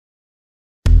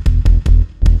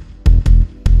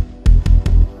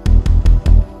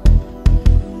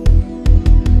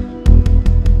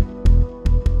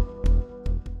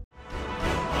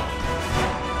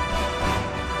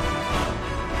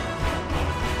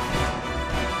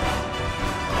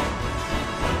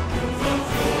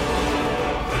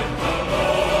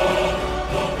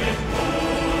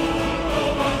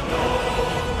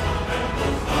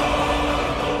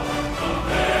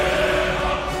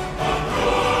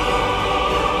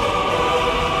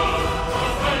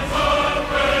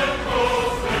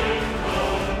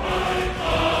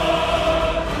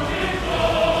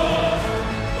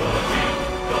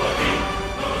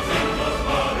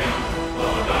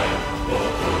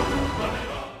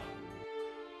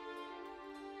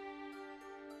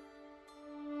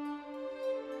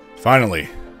Finally,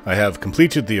 I have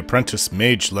completed the apprentice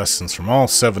mage lessons from all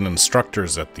 7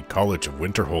 instructors at the College of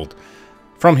Winterhold.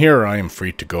 From here, I am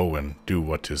free to go and do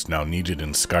what is now needed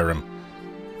in Skyrim.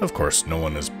 Of course, no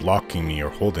one is blocking me or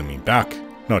holding me back,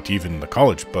 not even the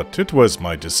college, but it was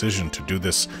my decision to do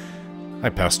this.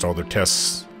 I passed all their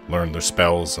tests, learned their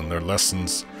spells and their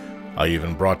lessons. I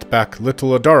even brought back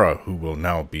little Adara, who will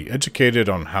now be educated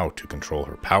on how to control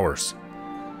her powers.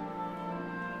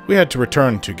 We had to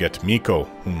return to get Miko,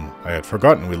 whom I had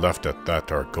forgotten we left at that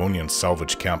Argonian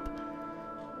salvage camp.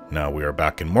 Now we are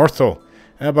back in Morthal,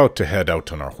 and about to head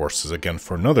out on our horses again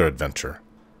for another adventure.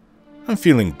 I'm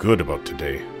feeling good about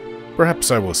today. Perhaps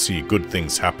I will see good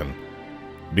things happen.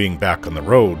 Being back on the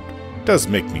road does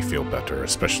make me feel better,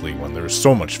 especially when there is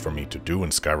so much for me to do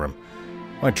in Skyrim.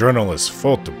 My journal is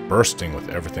full to bursting with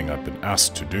everything I've been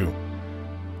asked to do.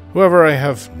 However, I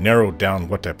have narrowed down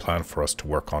what I plan for us to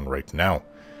work on right now.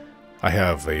 I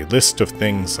have a list of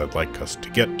things I'd like us to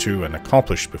get to and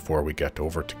accomplish before we get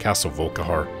over to Castle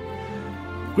Volkihar.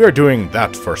 We are doing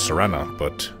that for Serana,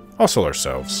 but also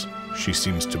ourselves. She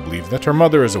seems to believe that her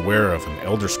mother is aware of an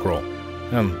Elder Scroll,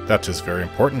 and that is very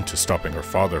important to stopping her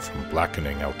father from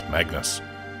blackening out Magnus.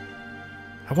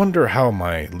 I wonder how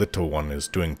my little one is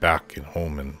doing back in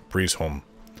home in Breeze home.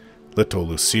 Little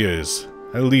Lucia is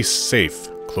at least safe,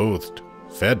 clothed,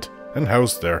 fed, and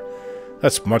housed there.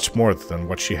 That's much more than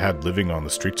what she had living on the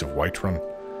streets of Whiterun.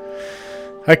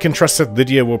 I can trust that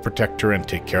Lydia will protect her and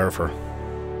take care of her.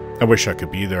 I wish I could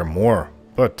be there more,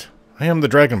 but I am the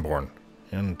Dragonborn,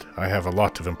 and I have a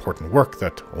lot of important work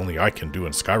that only I can do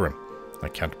in Skyrim. I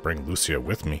can't bring Lucia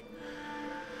with me.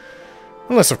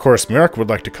 Unless, of course, Merrick would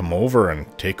like to come over and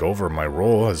take over my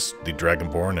role as the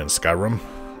Dragonborn in Skyrim,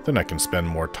 then I can spend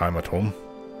more time at home.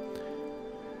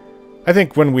 I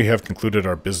think when we have concluded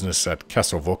our business at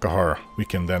Castle Volkihar, we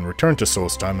can then return to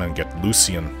Solstheim and get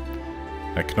Lucian.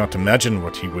 I cannot imagine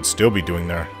what he would still be doing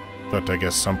there, but I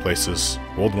guess some places,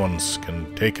 old ones,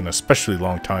 can take an especially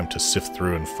long time to sift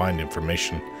through and find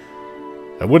information.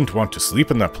 I wouldn't want to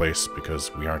sleep in that place,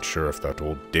 because we aren't sure if that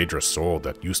old Daedra soul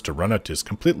that used to run it is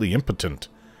completely impotent.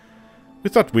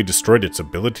 We thought we destroyed its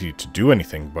ability to do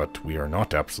anything, but we are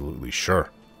not absolutely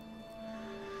sure.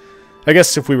 I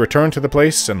guess if we return to the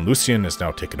place and Lucian is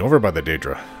now taken over by the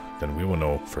Daedra, then we will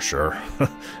know for sure.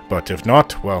 But if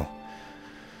not, well,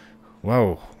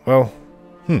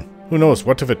 who knows?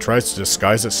 What if it tries to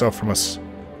disguise itself from us?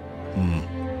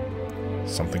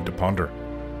 Something to ponder.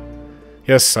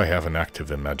 Yes, I have an active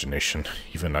imagination.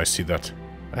 Even I see that.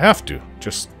 I have to.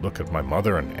 Just look at my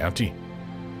mother and auntie.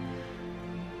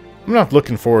 I'm not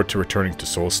looking forward to returning to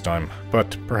Solstheim,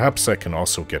 but perhaps I can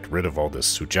also get rid of all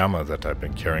this sujama that I've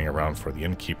been carrying around for the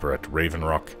innkeeper at Raven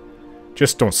Rock.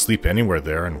 Just don't sleep anywhere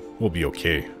there and we'll be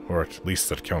okay, or at least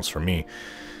that counts for me,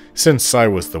 since I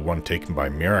was the one taken by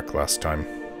Merrick last time.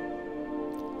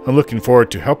 I'm looking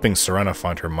forward to helping Serana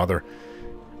find her mother.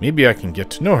 Maybe I can get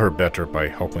to know her better by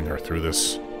helping her through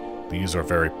this. These are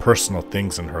very personal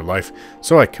things in her life,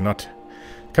 so I cannot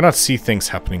see things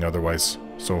happening otherwise,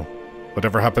 so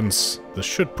whatever happens, this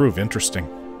should prove interesting.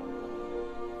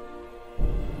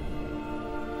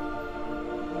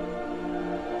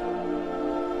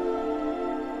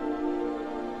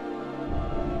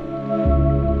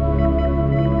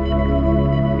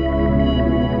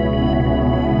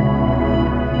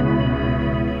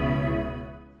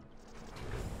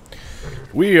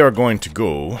 We are going to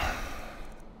go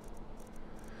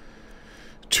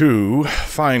to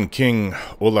find King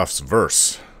Olaf's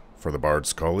verse for the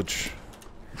Bard's College.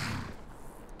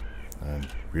 I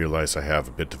realize I have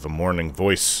a bit of a morning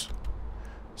voice.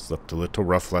 Slept a little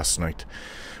rough last night.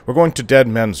 We're going to Dead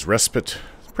Men's Respite.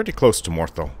 It's pretty close to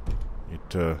Morthal.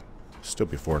 It's still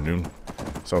before noon.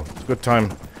 So it's a good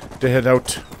time to head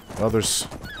out. Well, there's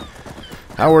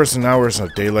hours and hours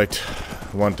of daylight.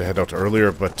 I wanted to head out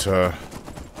earlier, but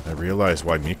I realized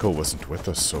why Miko wasn't with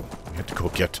us, so we had to go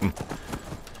get him.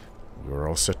 We were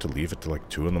all set to leave at like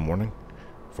 2 in the morning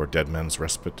for Dead Men's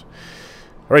Respite.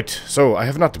 Alright, so I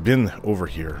have not been over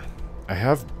here. I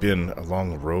have been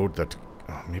along the road that...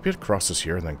 maybe it crosses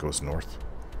here and then goes north.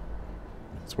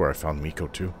 That's where I found Miko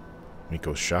too.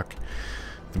 Miko's shack.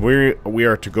 We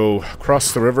are to go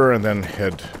across the river and then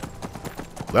head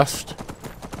left.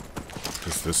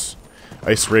 Is this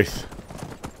Ice Wraith?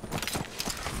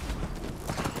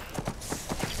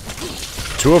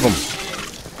 2 of them.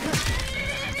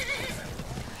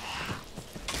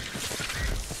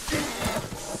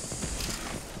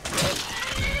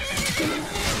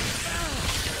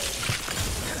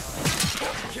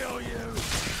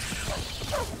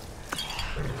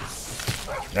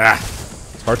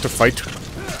 It's hard to fight.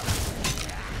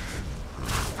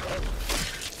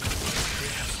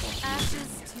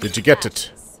 Did you get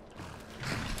it?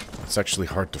 It's actually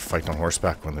hard to fight on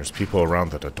horseback when there's people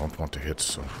around that I don't want to hit,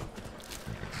 so...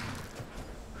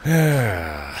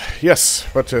 yes,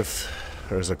 but if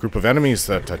there's a group of enemies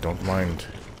that I don't mind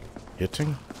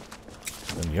hitting,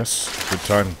 then yes, good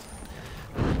time.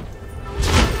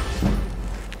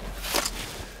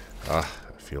 I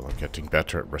feel I'm getting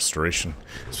better at restoration,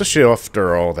 especially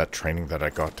after all that training that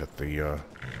I got at the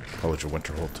College of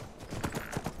Winterhold.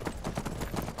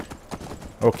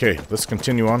 Okay, let's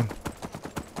continue on.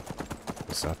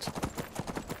 What's that?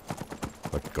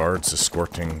 Like guards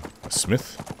escorting a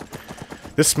smith?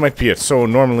 This might be it. So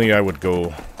normally I would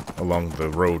go along the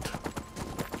road.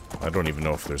 I don't even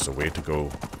know if there's a way to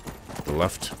go to the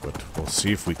left, but we'll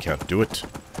see if we can't do it.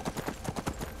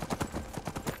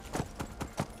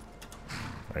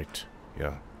 Right,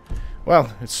 yeah.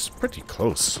 Well, it's pretty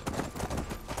close.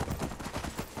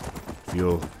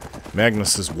 Feel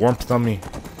Magnus's warmth on me.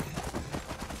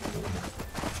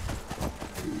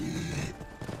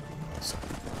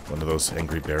 One of those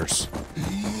angry bears.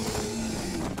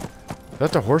 Is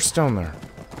that the horse down there?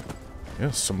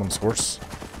 Yes, someone's horse.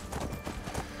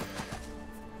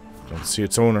 Don't see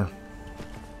its owner.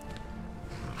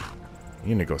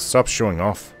 Inigo, stop showing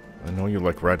off. I know you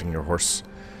like riding your horse.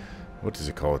 What does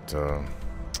he call it? I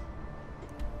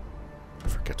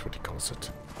forget what he calls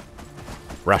it.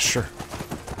 Rasher.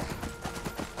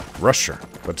 Rusher.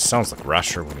 But it sounds like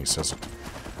Rasher when he says it.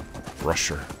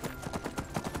 Rusher.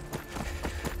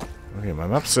 Okay, my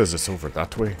map says it's over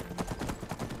that way.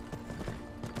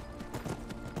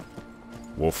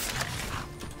 Wolf.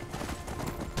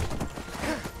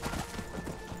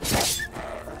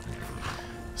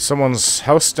 Someone's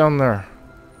house down there.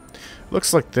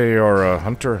 Looks like they are a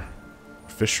hunter.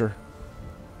 Fisher.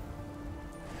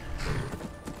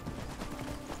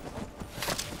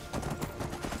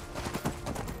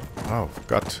 Wow,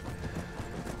 got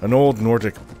an old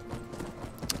Nordic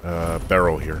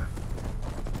barrow here.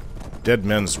 Dead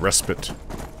Men's Respite.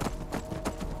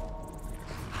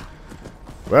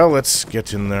 Well, let's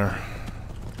get in there.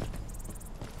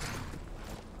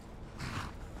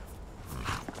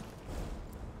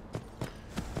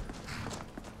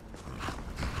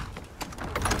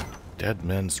 Dead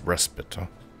Men's Respite, huh?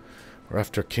 We're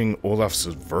after King Olaf's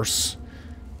verse.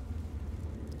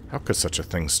 How could such a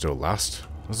thing still last?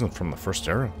 Wasn't from the first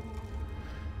era.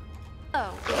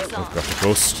 Oh, We've got the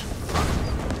ghost.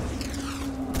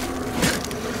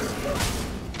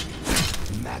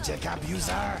 Magic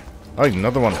abuser. Oh,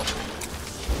 another one.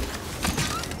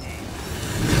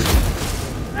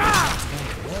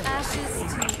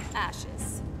 ashes to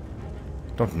ashes.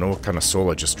 Don't know what kind of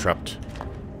soul I just trapped.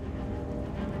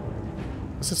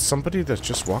 Is it somebody that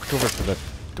just walked over to that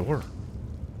door?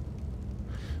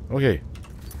 Okay.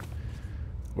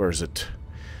 Where is it?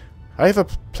 I have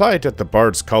applied at the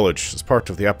Bard's College. As part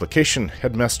of the application,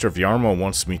 Headmaster Vjarmo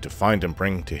wants me to find and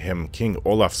bring to him King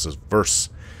Olaf's verse.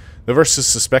 The verse is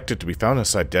suspected to be found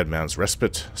inside Dead Man's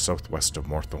Respite, southwest of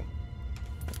Morthal.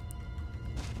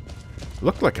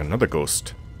 Looked like another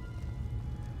ghost.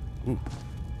 Ooh.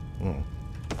 Oh.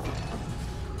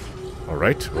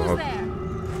 Alright, well...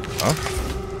 Huh?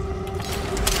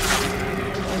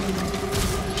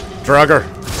 Draugr!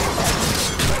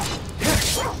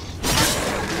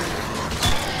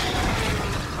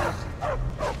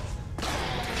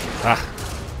 Ah.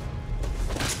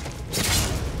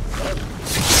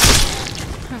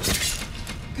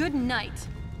 Good night.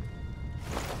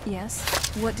 Yes?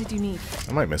 What did you need?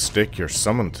 I might mistake your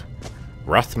summoned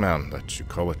Wrathman, that you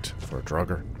call it, for a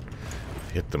Draugr.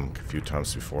 I've hit them a few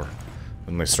times before.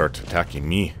 Then they start attacking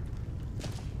me.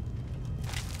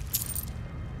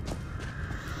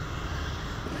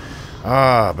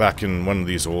 Ah, back in one of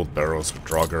these old barrels with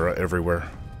Draugr everywhere.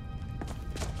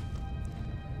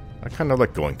 I kind of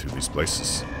like going to these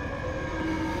places.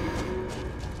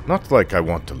 Not like I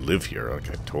want to live here, like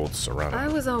I told Serana. I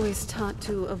was always taught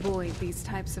to avoid these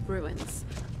types of ruins.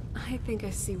 I think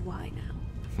I see why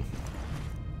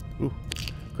now. Ooh,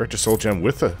 Greater Soul Gem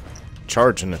with a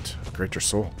charge in it. Greater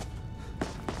Soul.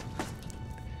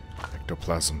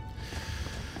 Ectoplasm.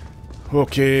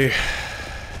 Okay.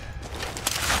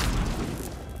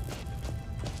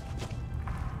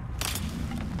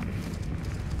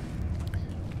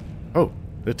 Oh,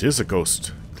 it is a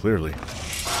ghost, clearly.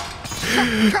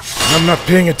 I'm not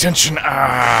paying attention.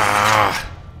 Ah!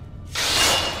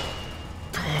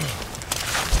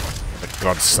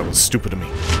 God, that was stupid of me.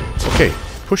 Okay,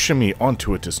 pushing me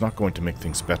onto it is not going to make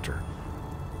things better.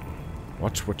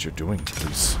 Watch what you're doing,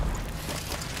 please.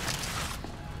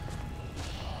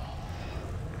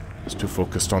 It's too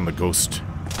focused on the ghost.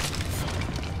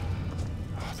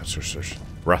 Oh, that's her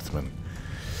Wrathman.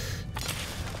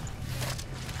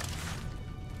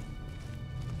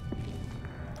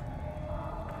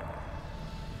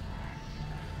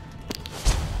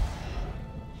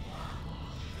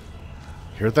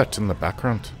 Hear that in the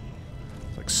background?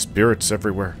 Like spirits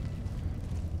everywhere.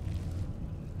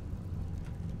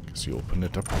 Guess you open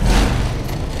it up.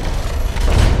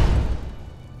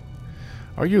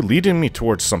 Are you leading me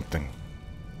towards something?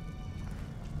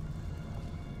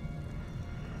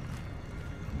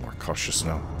 I'm more cautious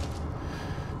now.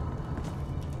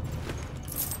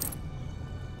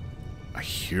 I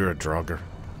hear a Draugr.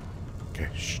 Okay,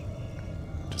 shh.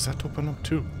 Does that open up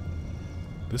too?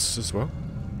 This as well?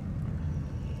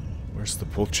 Where's the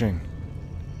pull chain?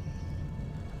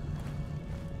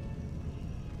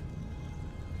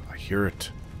 I hear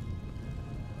it.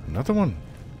 Another one.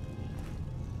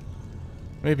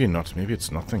 Maybe not. Maybe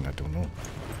it's nothing. I don't know.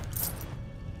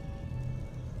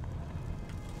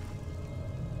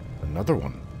 Another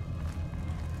one.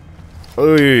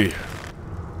 Oy.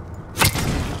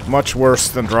 Much worse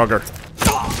than Draugr.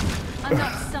 I'm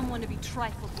not someone to be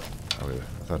trifled with. Oh, I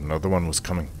thought another one was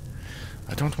coming.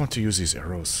 I don't want to use these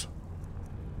arrows.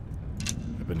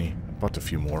 Ebony, I bought a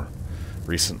few more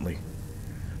recently.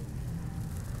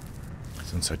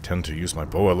 Since I tend to use my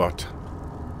bow a lot.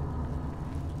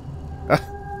 Ah,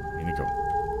 in you go.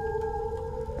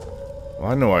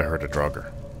 Well, I know I heard a Draugr.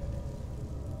 I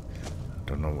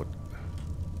don't know what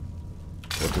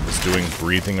it was doing,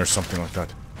 breathing or something like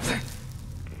that.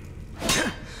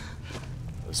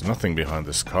 There's nothing behind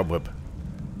this cobweb.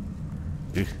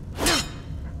 Eugh.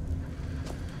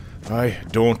 I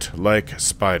don't like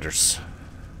spiders.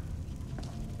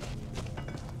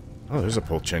 Oh, there's a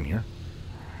pull chain here.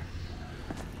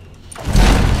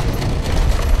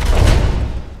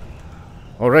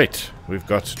 Alright, we've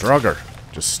got Draugr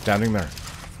just standing there.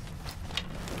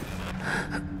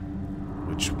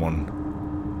 Which one?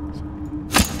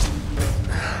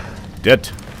 Dead.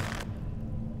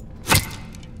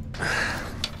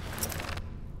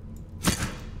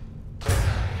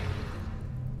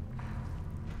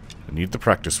 I need the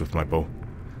practice with my bow.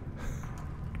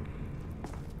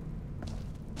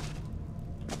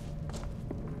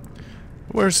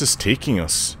 Where's this taking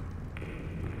us?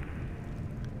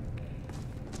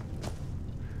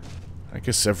 I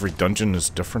guess every dungeon is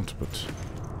different, but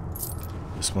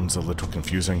this one's a little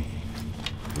confusing.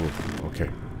 Ooh, okay.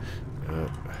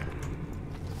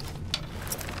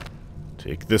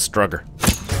 Take this, Draugr.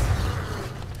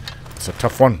 It's a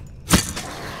tough one.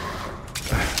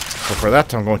 So for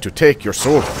that, I'm going to take your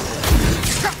soul. That's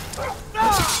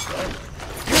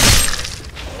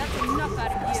enough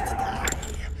out of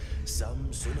you.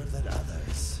 Some sooner than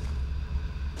others.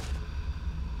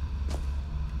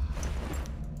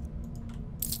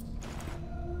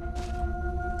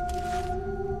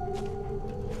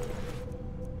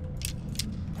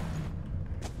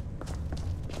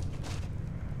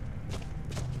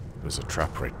 There's a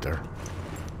trap right there.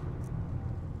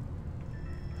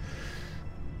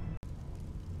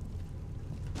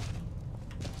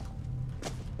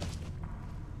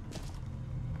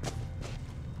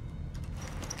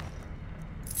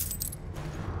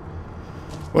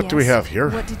 What do we have here?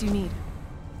 What did you need?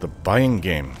 The buying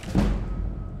game.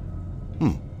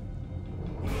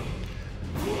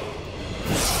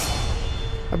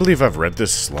 I believe I've read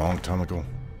this a long time ago.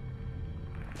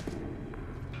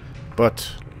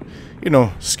 But, you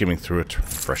know, skimming through it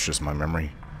refreshes my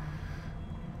memory.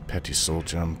 Petty soul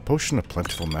gem, potion of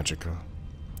plentiful magicka.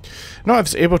 No, I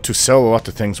was able to sell a lot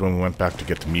of things when we went back to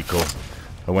get the Miko.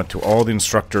 I went to all the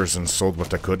instructors and sold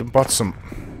what I could and bought some...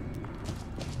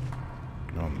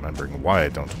 I'm remembering why I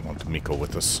don't want Miko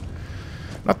with us.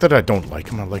 Not that I don't like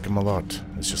him, I like him a lot.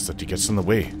 It's just that he gets in the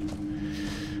way.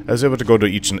 I was able to go to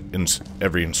each and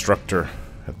every instructor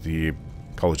at the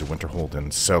College of Winterhold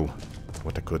and sell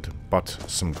what I could. Bought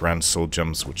some grand soul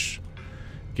gems, which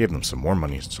gave them some more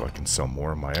money so I can sell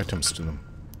more of my items to them.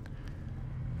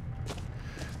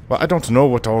 Well, I don't know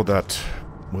what all that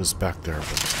was back there,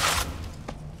 but...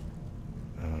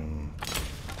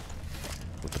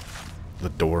 the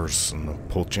doors and the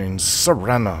pull chains.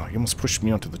 Serana, you almost pushed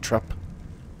me onto the trap.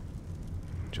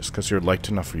 Just because you're light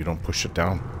enough, you don't push it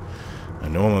down. I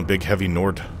know I'm a big, heavy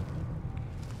Nord.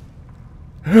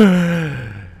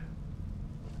 Oh,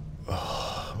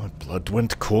 my blood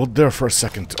went cold there for a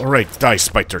second. Alright, die,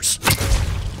 spiders.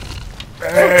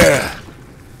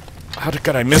 How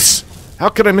could I miss? How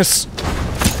could I miss?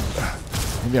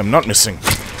 Maybe I'm not missing.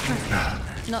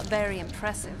 Not very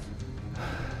impressive.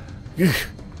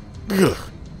 Ugh.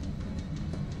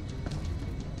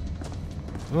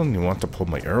 I don't even want to pull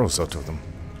my arrows out of them.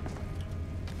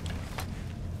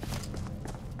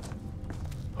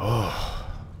 Oh.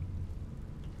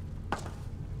 You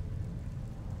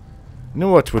know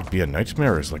what would be a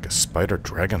nightmare is like a spider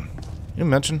dragon. Can you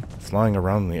imagine flying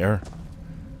around in the air,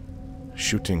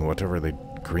 shooting whatever they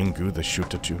green goo they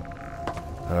shoot at you.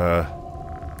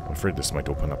 I'm afraid this might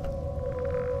open up.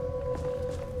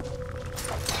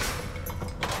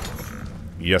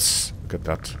 Yes, look at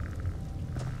that.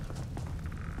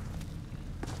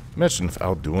 Imagine if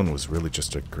Alduin was really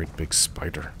just a great big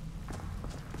spider.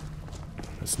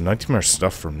 It's nightmare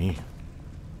stuff for me.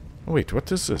 Oh wait,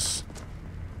 what is this?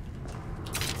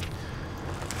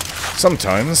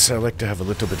 Sometimes I like to have a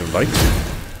little bit of light.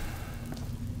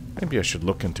 Maybe I should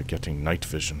look into getting night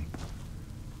vision.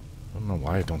 I don't know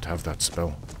why I don't have that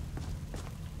spell.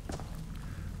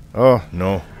 Oh,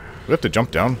 no. We have to jump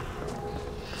down.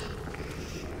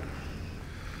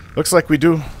 Looks like we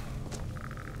do.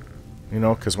 You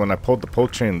know, because when I pulled the pull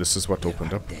chain, this is what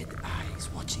opened up. Dead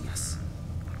eyes watching us.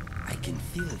 I can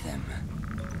feel them.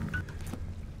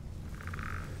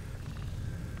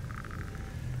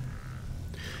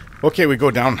 Okay, we go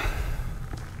down.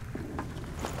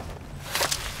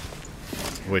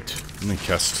 Wait, let me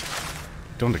cast.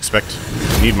 Don't expect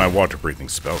to need my water breathing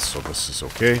spell, so this is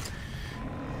okay.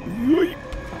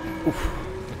 Oof,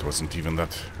 that wasn't even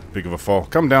that big of a fall.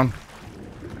 Come down.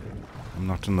 I'm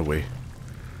not in the way.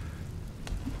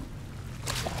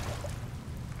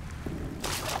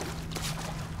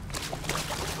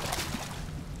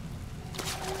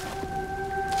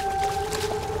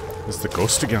 Is the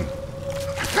ghost again?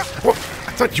 Whoa,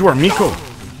 I thought you were Miko.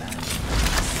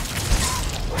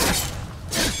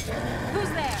 Who's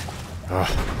there?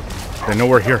 They know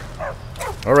we're here.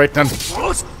 Alright then.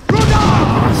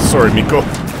 Sorry, Miko.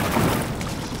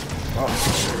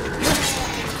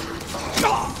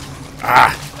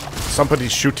 Ah!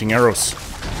 Somebody's shooting arrows.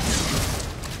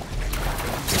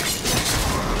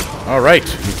 Alright,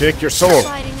 you take your soul.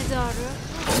 Fighting a daughter.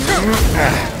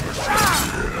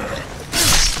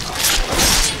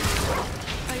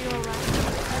 Are you alright?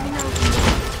 Let me know if you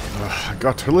need. I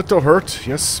got a little hurt,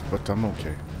 yes, but I'm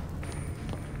okay.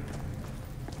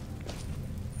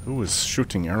 Who is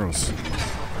shooting arrows?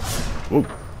 Whoa.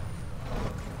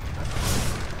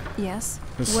 Yes?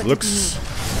 This What looks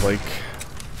like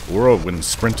whirlwind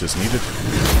sprint is needed.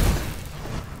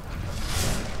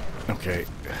 Okay.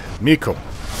 Miko,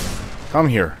 come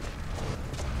here.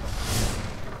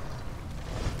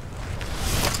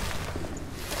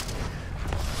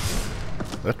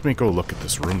 Let me go look at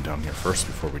this room down here first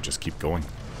before we just keep going.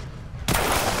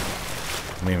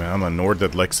 I mean, I'm a Nord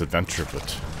that likes adventure,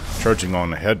 but charging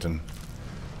on ahead and...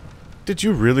 Did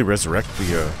you really resurrect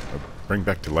the, bring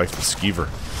back to life the skeever?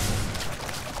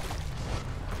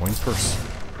 Coin purse.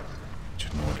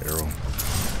 Nord arrow.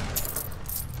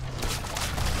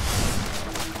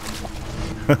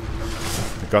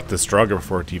 I got this Draugr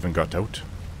before it even got out.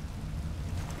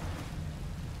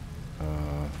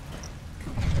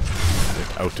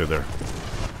 Get out of there.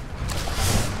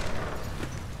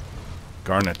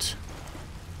 Garnet.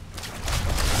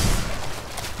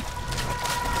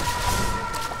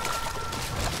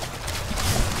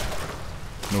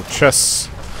 No chests.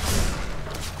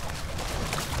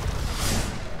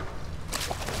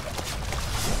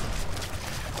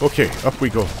 Okay, up we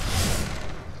go.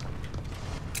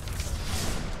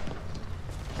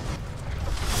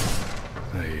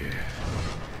 I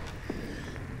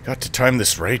got to time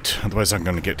this right, otherwise I'm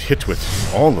gonna get hit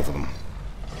with all of them.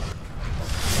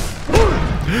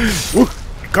 Ooh,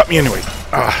 it got me anyway.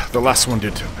 Ah, the last one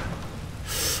did.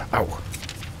 Ow.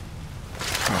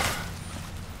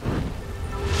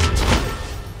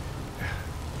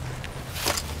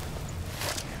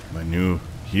 My new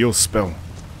heal spell.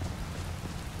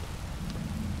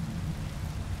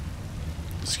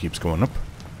 This keeps going up.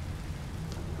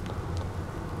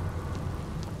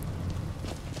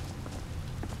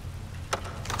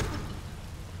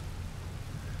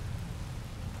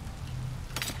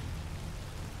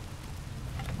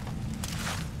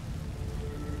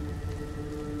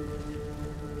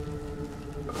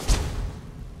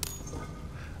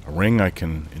 A ring I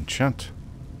can enchant.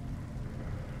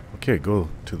 Okay, go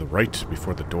to the right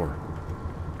before the door.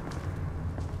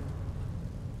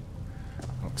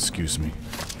 Oh, excuse me.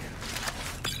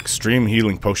 Extreme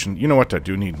healing potion. You know what? I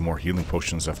do need more healing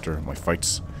potions after my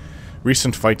fights.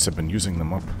 Recent fights, I've been using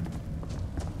them up.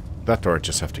 That or I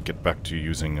just have to get back to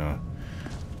using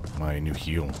my new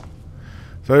heal.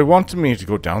 So they wanted me to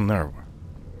go down there.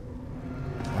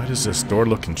 Why does this door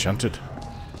look enchanted?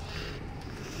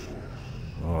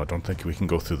 Oh, I don't think we can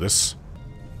go through this.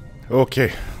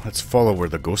 Okay, let's follow where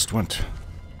the ghost went.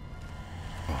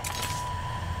 Oh.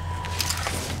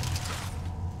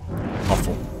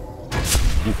 Awful.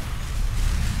 Ooh.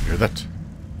 Hear that?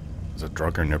 There's a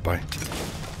Draugr nearby.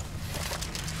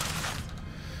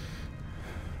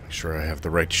 Make sure I have the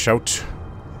right shout.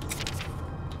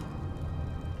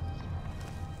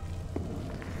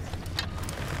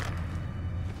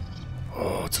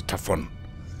 a tough one.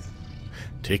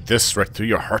 Take this right through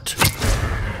your heart.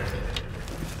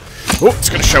 Oh, it's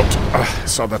gonna shout. I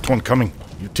saw that one coming.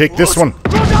 You take this one.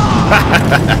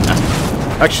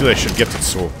 Actually, I should get its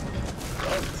soul.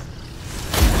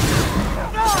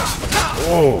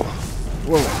 Oh.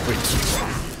 Whoa, wait.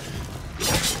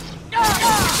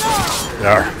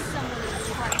 There.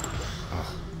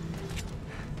 Oh.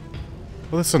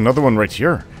 Well, there's another one right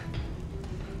here.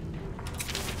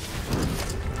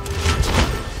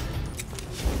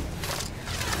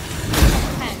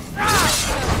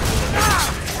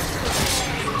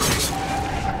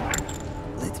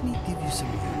 Let me give you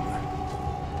some room.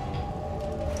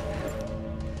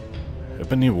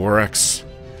 Ebony war axe.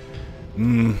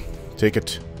 Take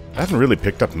it. I haven't really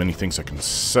picked up many things I can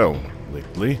sell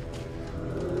lately.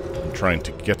 I'm trying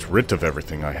to get rid of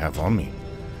everything I have on me.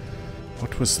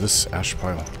 What was this ash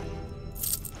pile?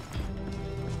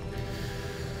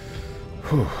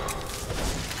 Whew.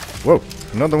 Whoa,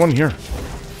 another one here.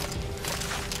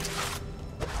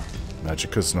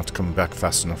 Magicka's not coming back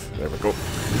fast enough. There we go.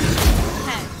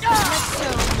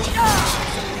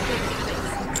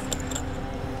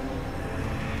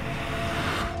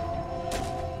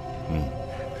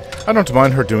 I don't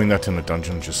mind her doing that in the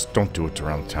dungeon, just don't do it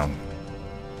around town.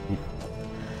 Ooh.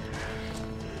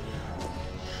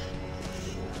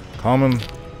 Common.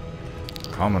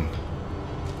 Common.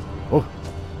 Oh.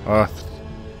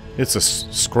 It's a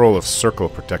scroll of circle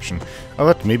protection. I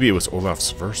thought maybe it was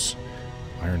Olaf's verse.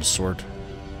 Iron sword.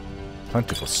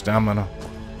 Plentiful stamina.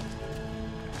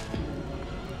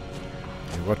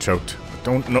 Hey, watch out. I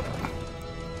don't know.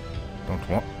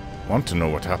 Don't want to know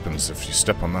what happens if you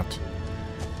step on that.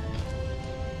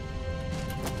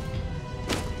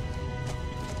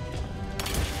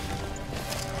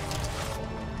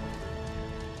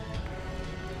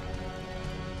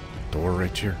 Door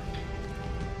right here.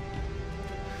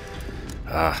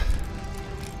 Ah.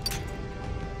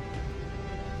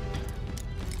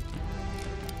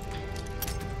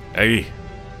 Hey.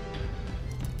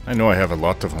 I know I have a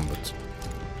lot of them, but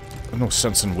there's no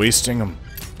sense in wasting them.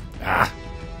 Ah.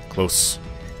 Close.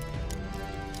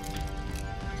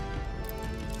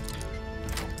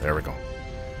 There we go.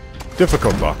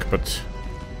 Difficult lock, but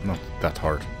not that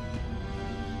hard.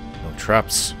 No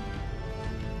traps.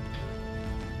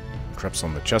 Traps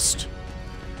on the chest.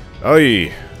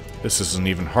 Aye! This is an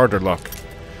even harder lock.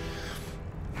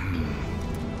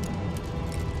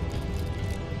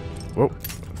 Whoa.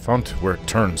 Found where it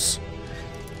turns.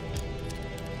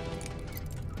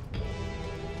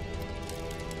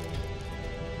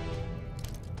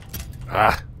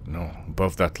 Ah! No.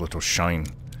 Above that little shine.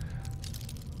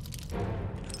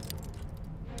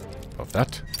 Above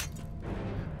that.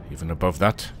 Even above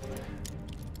that.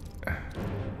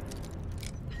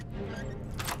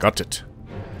 Got it.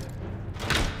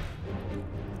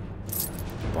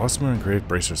 Bosmer engraved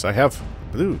bracers. I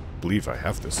believe I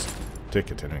have this. Take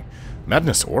it anyway.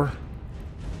 Madness ore?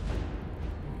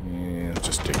 Yeah,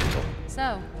 just take it all.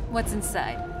 So, what's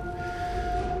inside?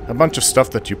 A bunch of stuff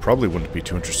that you probably wouldn't be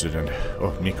too interested in.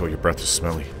 Oh, Miko, your breath is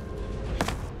smelly.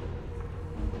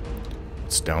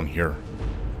 It's down here.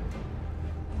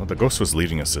 Well, the ghost was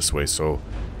leading us this way, so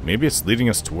maybe it's leading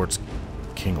us towards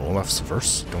King Olaf's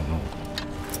verse? Don't know.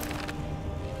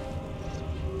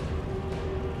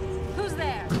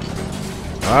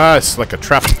 Ah, it's like a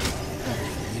trap.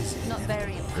 Not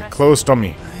very impressive. It closed on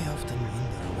me. I often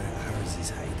wonder where ours is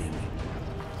hiding.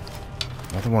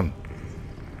 Another one.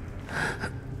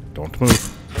 Don't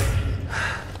move.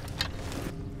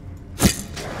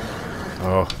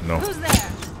 Oh, no. Who's there?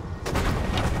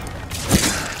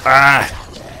 Ah!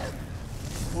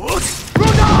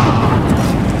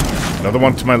 Another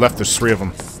one to my left. There's 3 of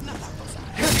them.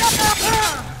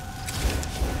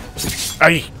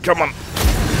 Aye, come on.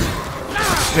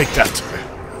 Take that.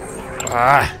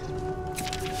 Ah.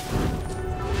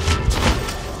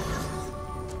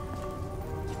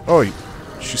 Oh,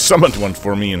 she summoned one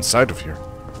for me inside of here.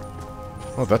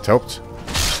 Oh, that helped.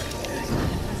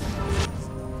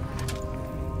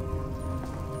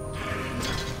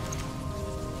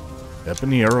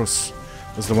 Ebony arrows.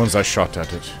 Those are the ones I shot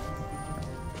at it.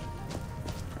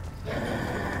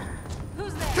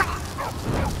 Who's there?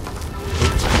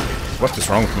 What is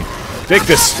wrong with me? Take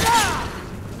this!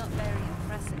 Not very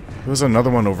impressive. There's another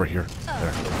one over here.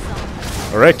 There.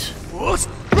 Alright.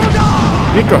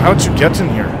 Miko, how'd you get in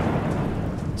here?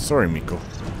 Sorry, Miko.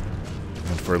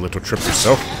 Went for a little trip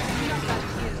yourself.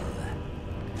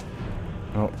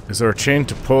 Oh, is there a chain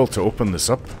to pull to open this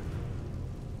up?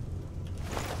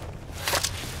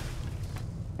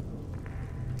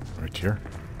 Right here.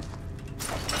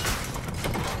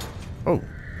 Oh.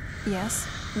 Yes.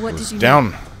 What It was did you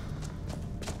down.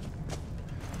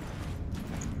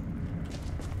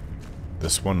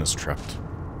 This one is trapped.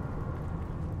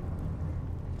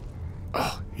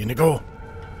 Oh, Inigo!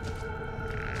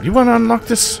 You want to unlock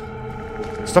this?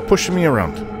 Stop pushing me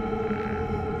around.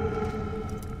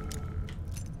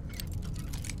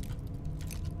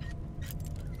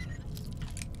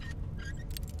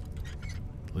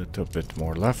 Little bit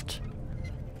more left.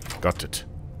 Got it.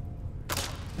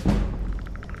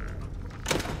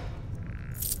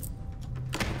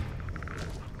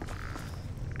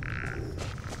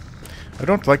 I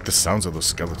don't like the sounds of those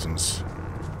skeletons.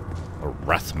 Or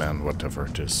Wrathman, whatever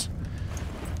it is.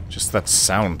 Just that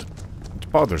sound.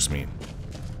 It bothers me.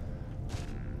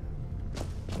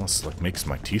 Almost like makes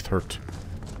my teeth hurt.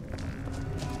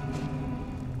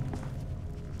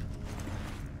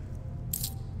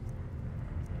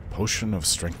 Potion of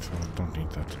strength. Oh, I don't need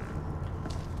that.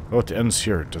 Oh, it ends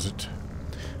here, does it?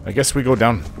 I guess we go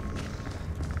down.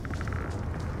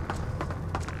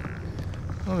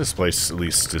 Well, this place, at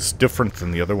least, is different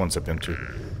than the other ones I've been to.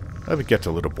 I would get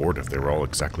a little bored if they were all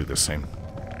exactly the same.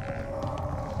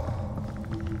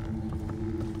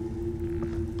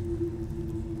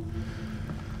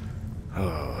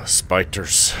 Oh,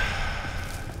 spiders.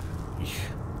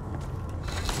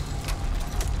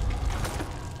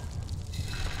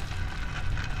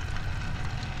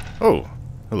 Oh,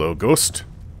 hello, ghost.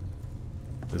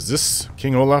 Is this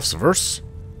King Olaf's verse?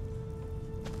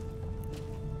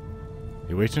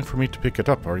 You waiting for me to pick it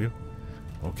up, are you?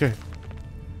 Okay.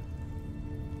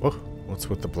 Oh, what's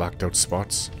with the blacked out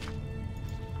spots?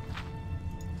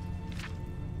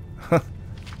 Huh.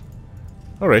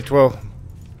 Alright, well,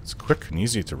 it's quick and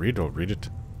easy to read. I'll read it.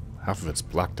 Half of it's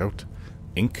blacked out.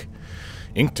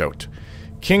 Inked out.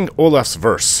 King Olaf's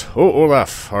verse. O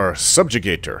Olaf, our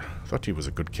subjugator. Thought he was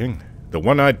a good king. The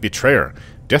one-eyed betrayer,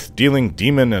 death-dealing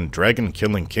demon and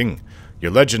dragon-killing king.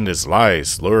 Your legend is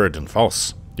lies, lurid and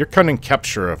false. Your cunning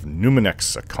capture of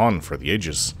Numenex, a con for the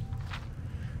ages.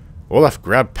 Olaf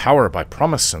grabbed power by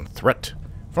promise and threat.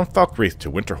 From Falkreath to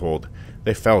Winterhold,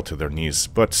 they fell to their knees,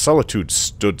 but Solitude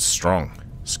stood strong,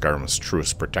 Skyrim's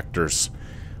truest protectors.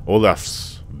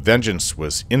 Olaf's vengeance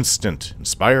was instant,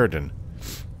 inspired, and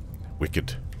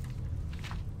wicked.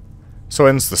 So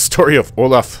ends the story of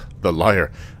Olaf the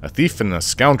Liar, a thief and a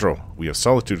scoundrel we of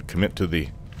Solitude commit to the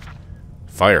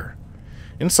fire.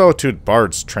 In Solitude,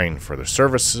 bards train for their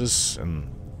services,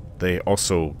 and they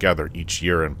also gather each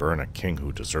year and burn a king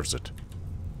who deserves it.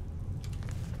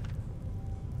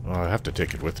 Well, I have to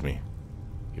take it with me,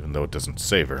 even though it doesn't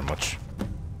say very much.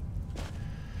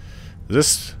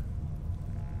 This...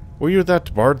 Were you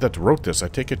that bard that wrote this? I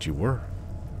take it you were.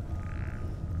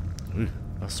 Ooh,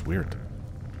 that's weird.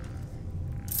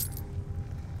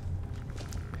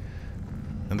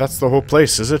 And that's the whole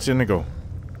place, is it, Inigo?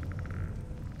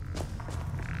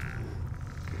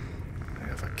 I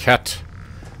have a cat.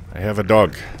 I have a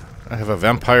dog. I have a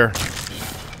vampire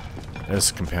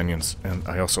as companions. And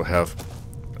I also have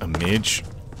a mage.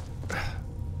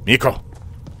 Miko!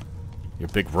 Your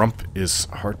big rump is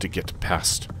hard to get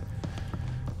past.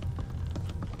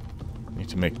 Need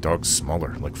to make dogs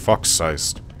smaller, like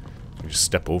fox-sized. You just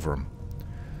step over him.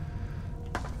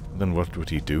 Then what would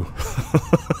he do?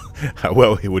 How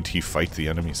well would he fight the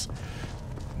enemies?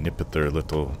 Nip at their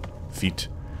little feet.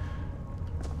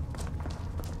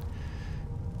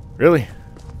 Really?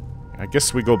 I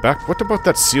guess we go back. What about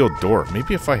that sealed door?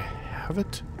 Maybe if I have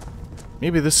it?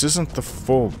 Maybe this isn't the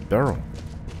full barrel.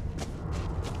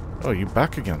 Oh, you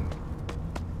back again.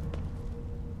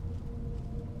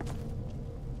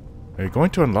 Are you going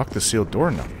to unlock the sealed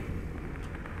door now?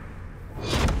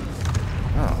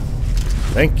 Oh.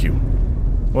 Thank you.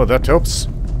 Well, that helps.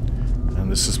 And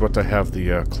this is what I have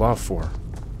the claw for.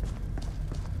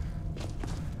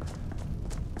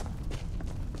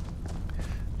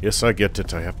 Yes, I get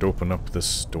it. I have to open up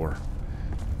this door.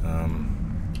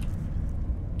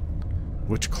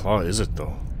 Which claw is it,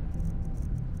 though?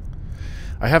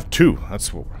 I have two.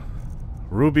 That's what...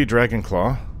 Ruby Dragon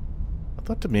Claw. I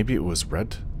thought that maybe it was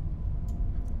red.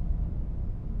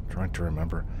 I'm trying to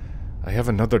remember. I have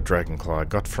another Dragon Claw I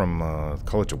got from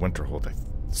College of Winterhold.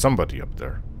 Somebody up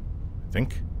there. I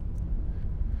think.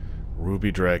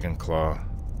 Ruby Dragon Claw.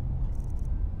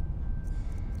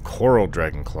 Coral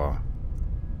Dragon Claw.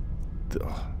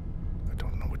 I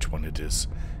don't know which one it is.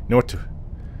 You know what?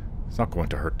 It's not going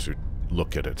to hurt to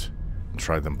look at it and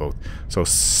try them both. So,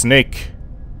 snake.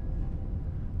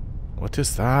 What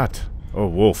is that? Oh,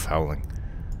 wolf howling.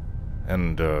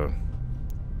 And,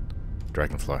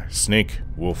 dragonfly. Snake,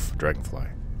 wolf, dragonfly.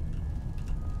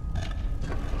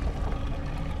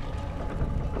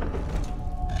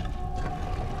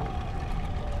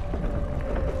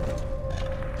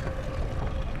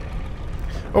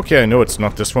 Okay, I know it's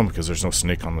not this one because there's no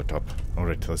snake on the top.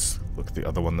 Alright, let's look at the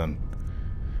other one then.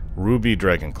 Ruby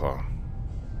Dragonclaw.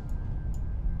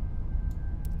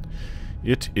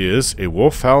 It is a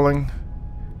wolf howling,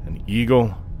 an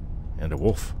eagle, and a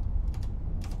wolf.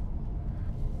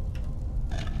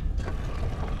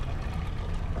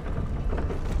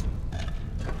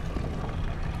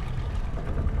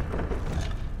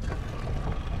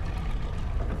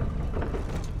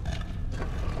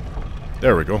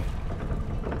 There we go.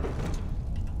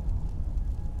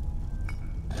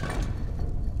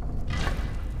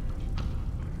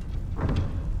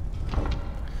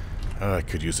 I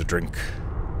could use a drink.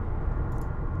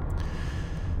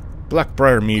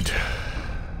 Blackbriar mead.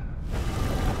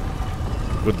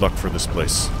 Good luck for this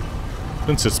place,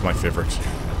 since it's my favorite.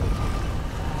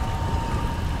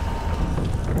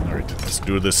 Alright, let's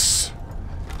do this.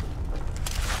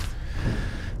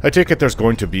 I take it there's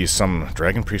going to be some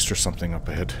dragon priest or something up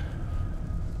ahead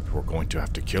we're going to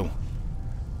have to kill.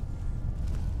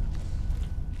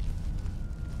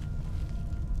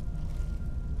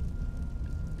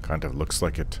 Kind of looks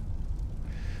like it.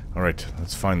 Alright,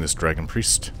 let's find this dragon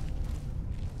priest.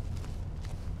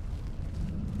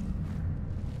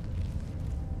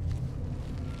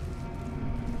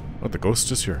 Oh, the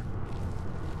ghost is here.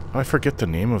 Oh, I forget the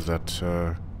name of that,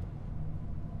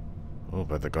 Oh,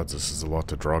 by the gods, this is a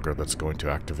lot of Draugr that's going to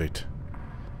activate.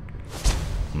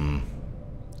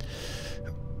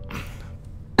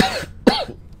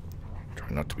 Try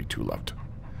not to be too loud.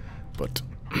 But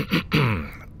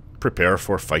prepare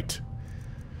for fight.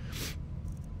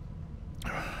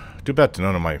 Too bad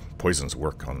none of my poisons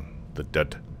work on the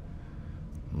dead.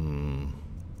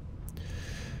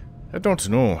 I don't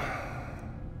know.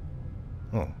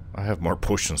 Oh, I have more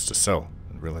potions to sell. I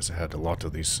didn't realize I had a lot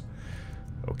of these.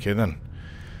 Okay then.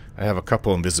 I have a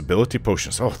couple invisibility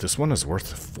potions. Oh, this one is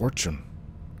worth a fortune.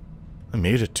 I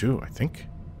made it too, I think.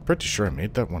 Pretty sure I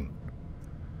made that one.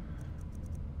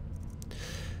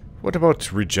 What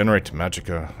about regenerate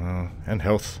magicka and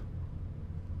health?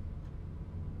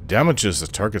 Damages the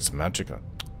target's magicka.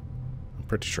 I'm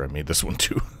pretty sure I made this one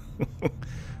too.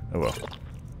 Oh well.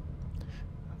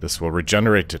 This will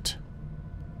regenerate it.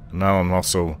 Now I'm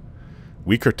also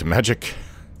weaker to magic.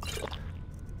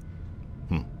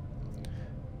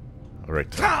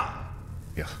 Alright.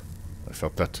 Yeah, I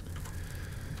felt that.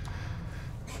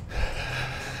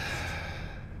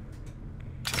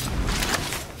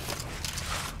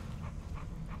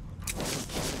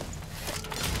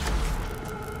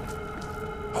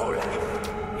 Olaf,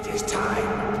 it is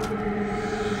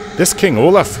time. This King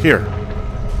Olaf here.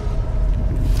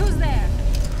 Who's there?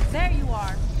 There you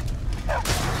are.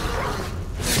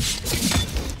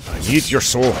 I need your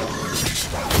soul.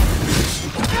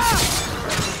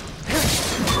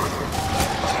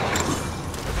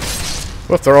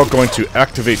 Well, if they're all going to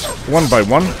activate one by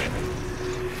one.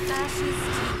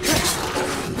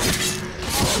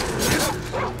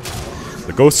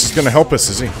 The ghost is going to help us,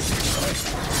 is he?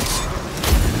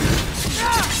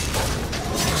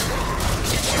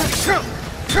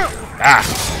 Ah!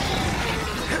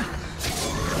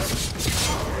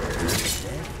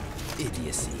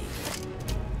 Idiocy.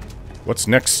 What's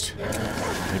next?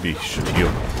 Maybe should heal.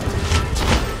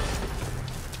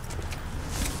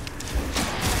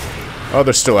 Oh,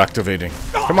 they're still activating.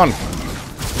 Come on.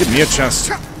 Give me a chance.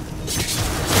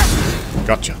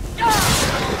 Gotcha.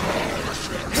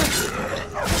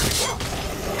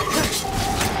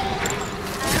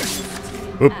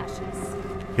 Oop.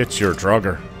 Hit your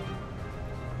Draugr.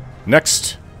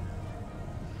 Next.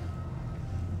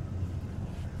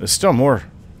 There's still more.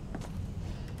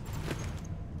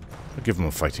 I'll give them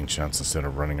a fighting chance instead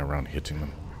of running around hitting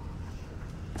them.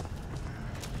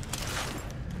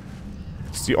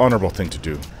 It's the honorable thing to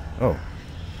do. Oh.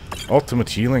 Ultimate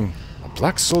healing. A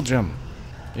black soul gem.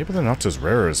 Maybe they're not as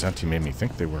rare as Auntie made me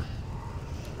think they were.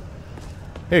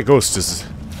 Hey, Ghost, is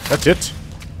that it?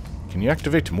 Can you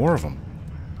activate more of them?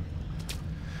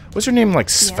 What's your name, like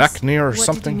Svakne or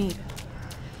something? What did you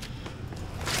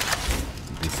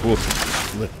need? Be fool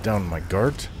to let down my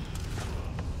guard.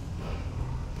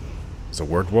 There's a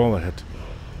word wall ahead.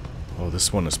 Oh,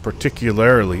 this one is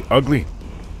particularly ugly.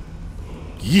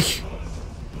 Yeek.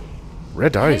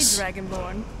 Red eyes. Hey,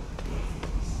 Dragonborn.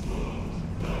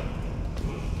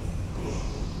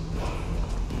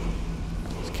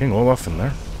 Is King Olaf in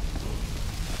there?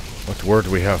 What word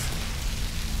do we have?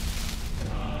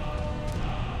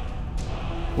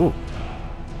 Ooh.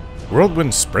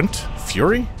 Whirlwind Sprint?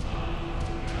 Fury?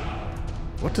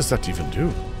 What does that even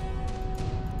do?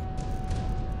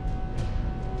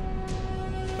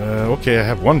 Okay, I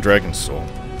have one Dragon Soul.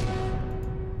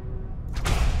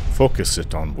 Focus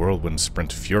it on Whirlwind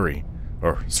Sprint Fury.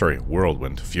 Or, sorry,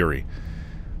 whirlwind fury.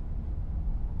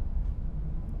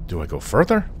 Do I go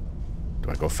further? Do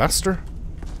I go faster?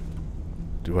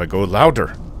 Do I go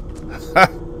louder? Ha!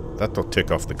 That'll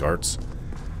tick off the guards.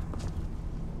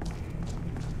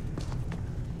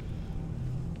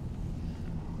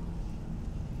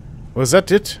 Was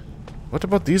that it? What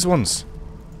about these ones?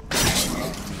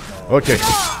 Okay.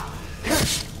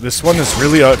 This one is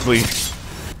really ugly.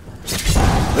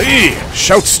 Hey!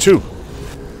 Shouts too!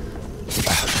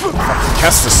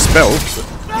 Cast a spell.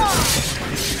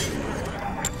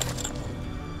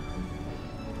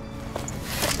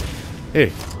 Hey.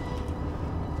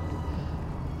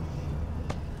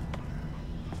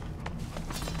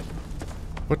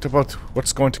 What about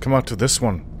what's going to come out of this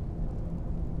one?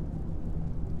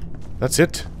 That's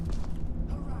it?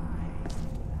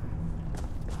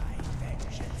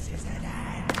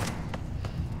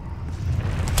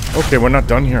 Okay, we're not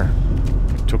done here.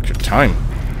 You took your time.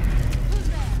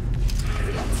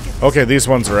 Okay, these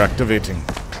ones are activating.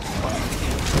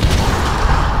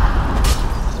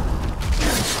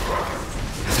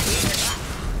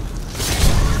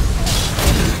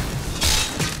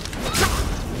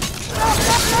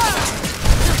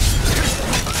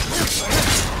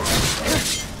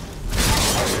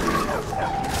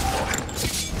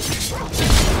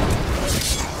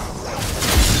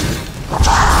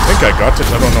 I got it.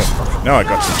 I don't know. Now I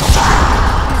got it.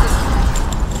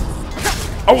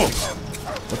 Oh!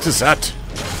 What is that?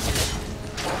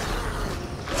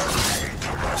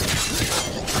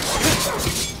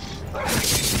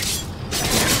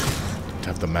 Don't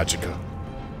have the magicka.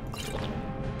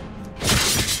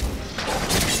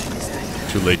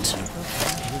 Too late.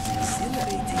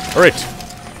 Alright.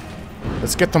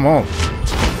 Let's get them all.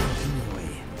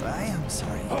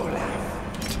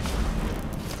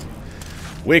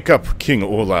 Wake up, King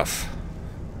Olaf.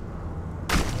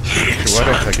 Okay, why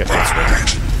don't I get this one?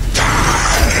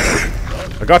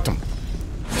 I got them.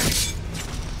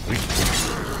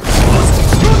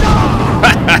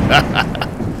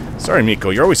 Sorry,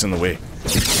 Miko, you're always in the way.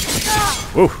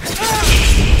 Whoa.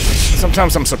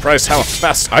 Sometimes I'm surprised how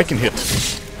fast I can hit.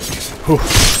 Whew.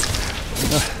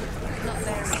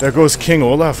 There goes King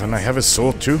Olaf, and I have his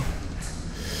soul too.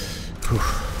 Whew.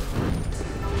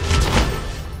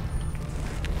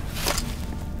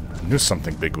 I knew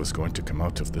something big was going to come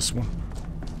out of this one.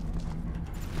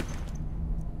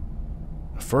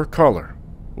 A fur collar.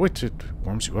 Wait, it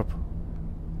warms you up.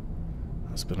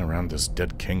 It's been around this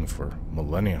dead king for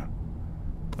millennia.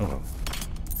 Oh well.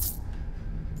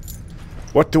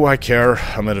 What do I care?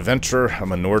 I'm an adventurer.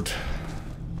 I'm a Nord.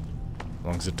 As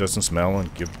long as it doesn't smell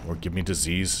and give me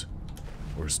disease,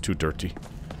 or is too dirty.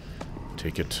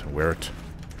 Take it, wear it.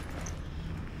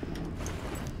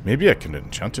 Maybe I can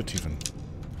enchant it even.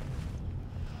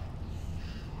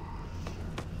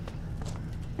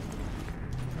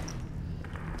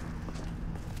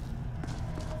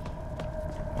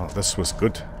 Oh, this was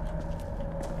good.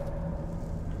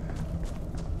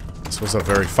 This was a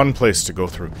very fun place to go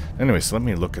through. Anyways, let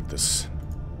me look at this.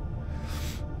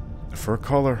 A fur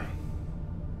collar.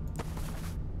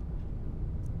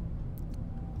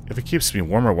 If it keeps me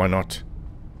warmer, why not?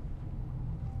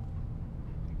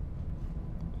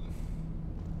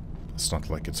 It's not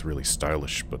like it's really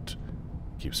stylish, but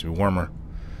it keeps me warmer.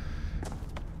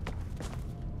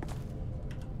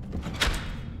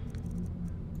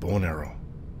 Bone arrow.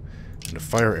 And a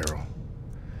fire arrow.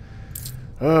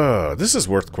 This is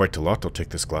worth quite a lot. I'll take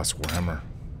this glass warhammer.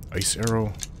 Ice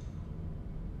arrow.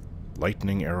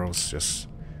 Lightning arrows, yes.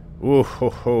 Ooh ho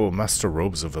ho, master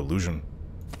robes of illusion.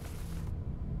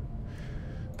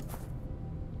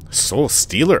 Soul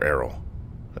stealer arrow.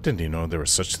 I didn't even know there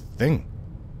was such a thing.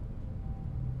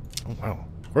 Oh wow.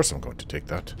 Of course I'm going to take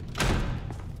that.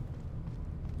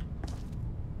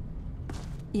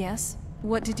 Yes?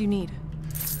 What did you need?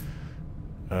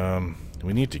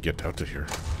 We need to get out of here.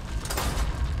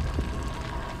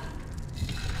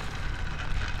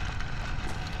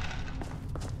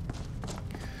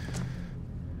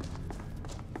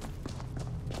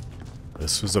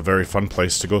 This was a very fun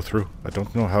place to go through. I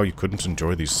don't know how you couldn't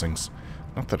enjoy these things.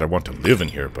 Not that I want to live in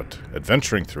here, but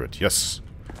adventuring through it, yes.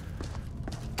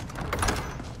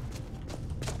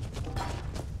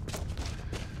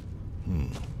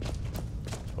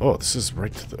 Oh, this is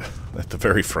right to at the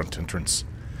very front entrance.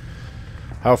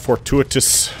 How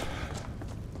fortuitous.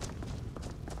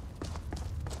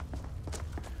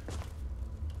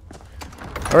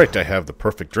 Alright, I have the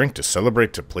perfect drink to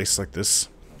celebrate a place like this.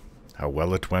 How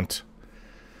well it went.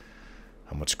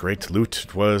 How much great loot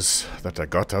it was that I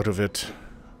got out of it.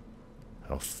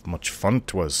 How much fun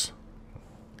it was.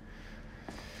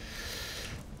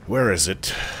 Where is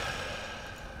it?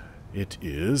 It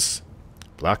is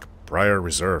Blackbriar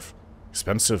Reserve.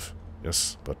 Expensive,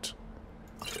 yes, but...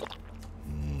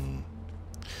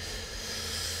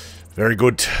 very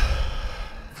good.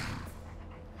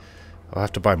 I'll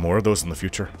have to buy more of those in the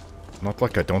future. Not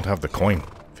like I don't have the coin.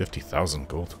 50,000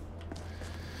 gold.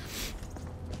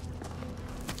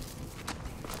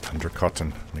 Thunder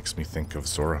Cotton makes me think of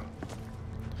Zora.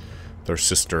 Their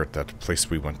sister at that place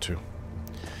we went to.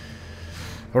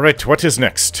 Alright, what is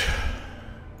next?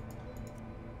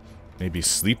 Maybe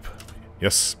sleep?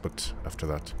 Yes, but after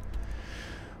that.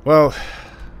 Well,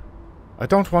 I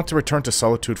don't want to return to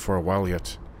Solitude for a while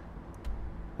yet.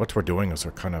 What we're doing is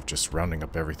we're kind of just rounding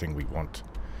up everything we want.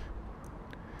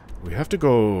 We have to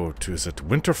go to, is it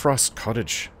Winterfrost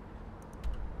Cottage?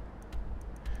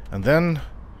 And then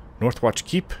Northwatch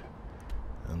Keep.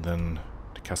 And then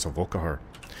to Castle Volkihar.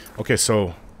 Okay,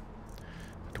 so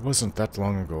it wasn't that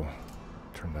long ago.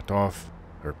 Turn that off.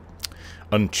 Or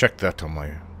uncheck that on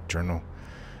my journal.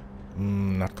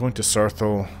 Not going to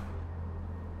Sarthal.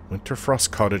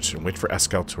 Winterfrost Cottage and wait for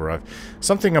Escal to arrive.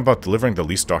 Something about delivering the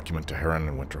lease document to Heron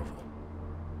and Winterhold.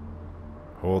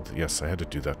 Hold. Yes, I had to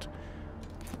do that.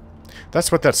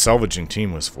 That's what that salvaging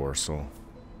team was for, so...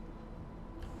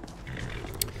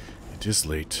 It is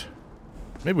late.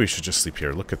 Maybe we should just sleep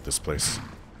here. Look at this place.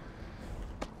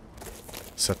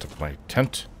 Set up my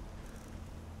tent.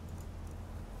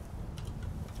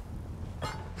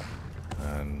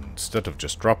 And instead of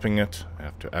just dropping it, I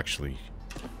have to actually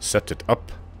set it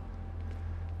up.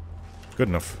 Good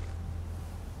enough.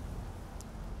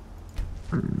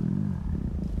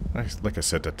 Like I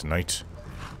said, at night.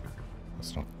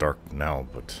 It's not dark now,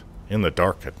 but in the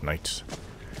dark at night.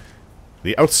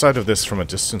 The outside of this from a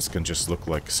distance can just look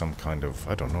like some kind of,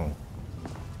 I don't know.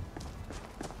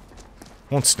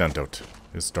 Won't stand out.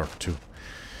 It's dark too.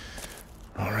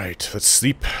 Alright, let's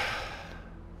sleep.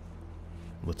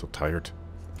 A little tired.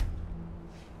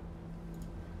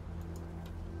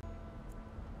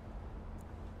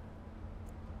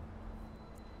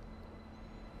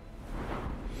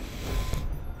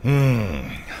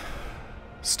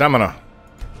 Stamina.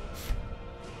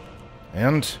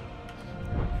 And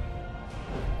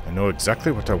I know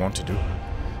exactly what I want to do.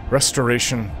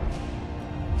 Restoration.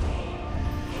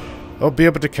 I'll be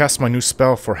able to cast my new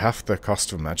spell for half the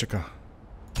cost of Magicka.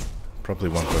 Probably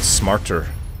one of the smarter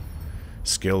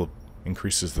skill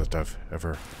increases that I've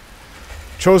ever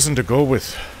chosen to go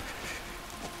with.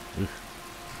 Ugh.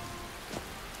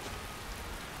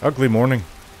 Ugly morning.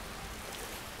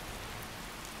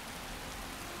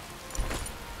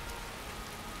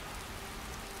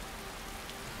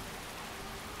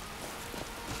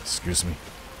 Excuse me.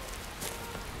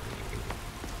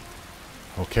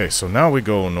 Okay, so now we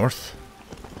go north.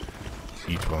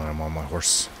 Eat while I'm on my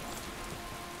horse.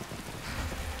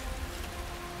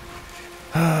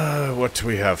 What do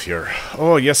we have here?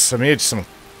 Oh, yes, I made some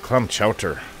clam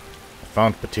chowder. I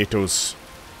found potatoes.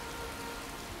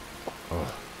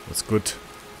 Oh, that's good.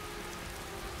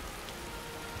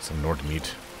 Some Nord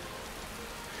meat.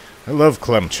 I love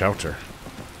clam chowder.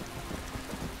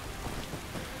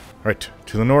 Right,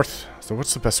 to the north. So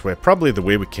what's the best way? Probably the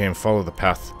way we came, follow the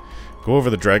path. Go over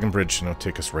the dragon bridge and it'll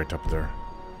take us right up there.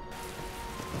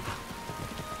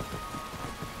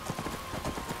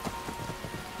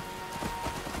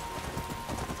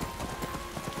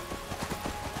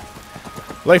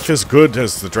 Life is good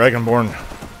as the Dragonborn.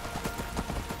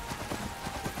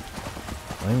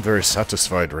 I'm very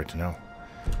satisfied right now.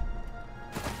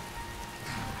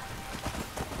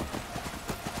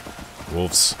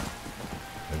 Wolves.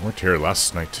 They weren't here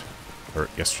last night. Or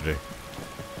yesterday.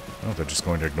 Oh, they're just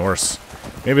going to ignore us.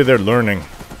 Maybe they're learning.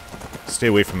 Stay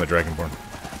away from the Dragonborn.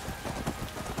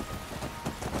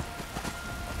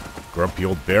 Grumpy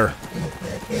old bear.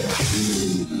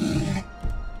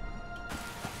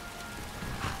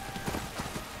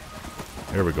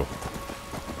 There we go.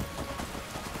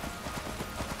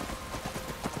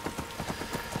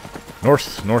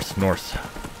 North, north, north.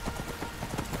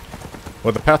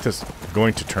 Well, the path is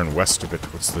going to turn west a bit.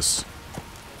 What's this?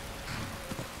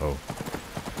 Oh.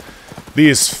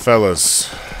 These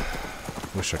fellas.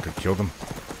 Wish I could kill them.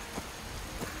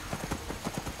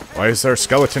 Why is there a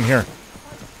skeleton here?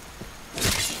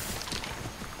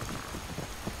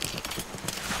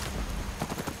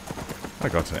 I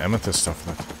got an amethyst off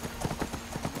that.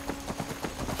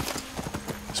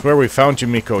 It's where we found you,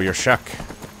 Miko, your shack.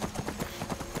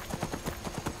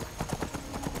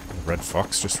 The red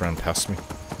fox just ran past me.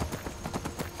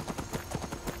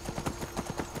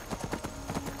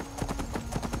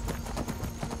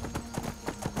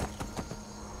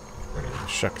 The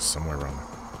shack is somewhere around there.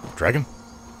 Dragon?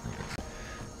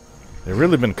 They've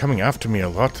really been coming after me a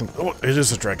lot. Oh, it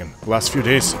is a dragon. The last few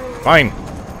days. Fine.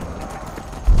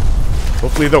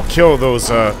 Hopefully they'll kill those,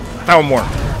 Thalmor.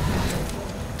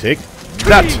 Take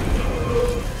that!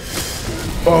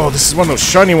 Oh, this is one of those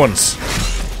shiny ones.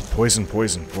 Poison,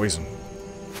 poison, poison.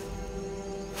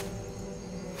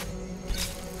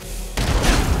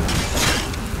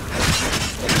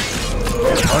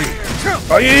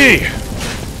 Aye!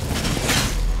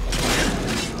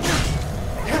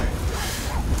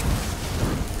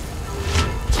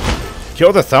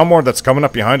 Kill the Thalmor that's coming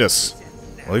up behind us.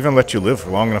 I'll even let you live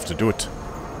long enough to do it.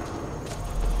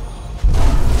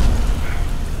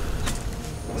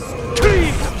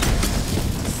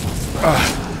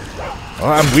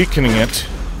 Well, I'm weakening it.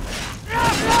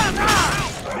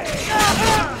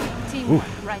 Teamwork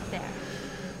right there.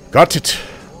 Got it.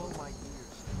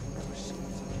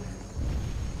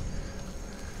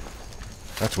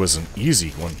 That was an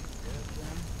easy one.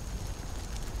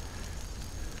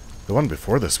 The one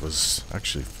before this was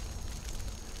actually...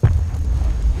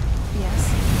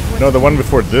 Yes. No, the one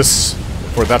before this,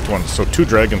 before that one. So 2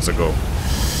 dragons ago.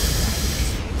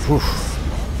 Whew.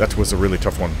 That was a really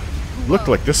tough one. Looked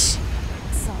like this.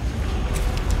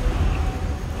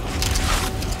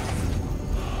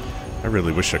 I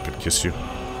really wish I could kiss you.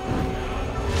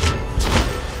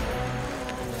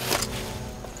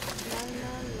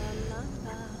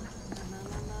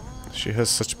 She has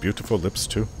such beautiful lips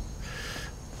too.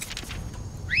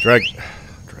 Dragon.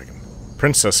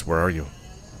 Princess, where are you?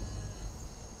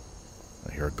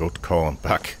 I hear a goat calling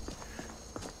back.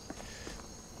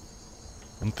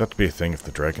 Wouldn't that be a thing if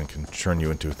the dragon can turn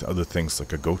you into other things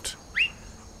like a goat?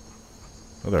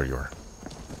 Oh, there you are.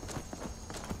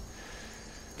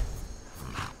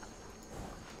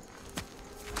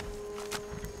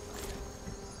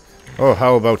 Oh,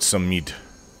 how about some mead?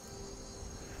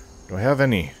 Do I have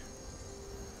any?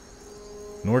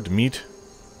 Nord mead?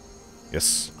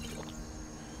 Yes.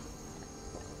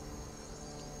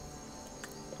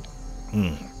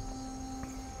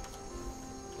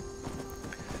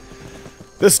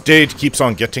 This date keeps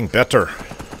on getting better.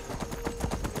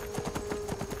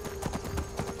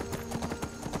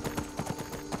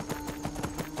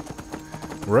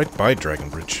 Right by Dragon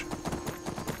Bridge.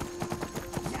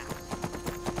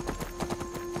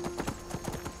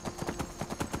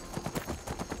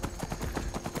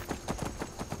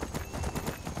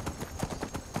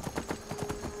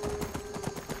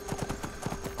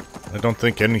 I don't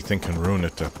think anything can ruin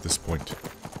it at this point.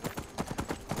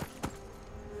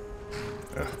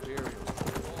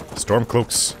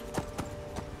 Stormcloaks.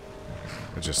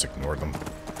 I just ignore them.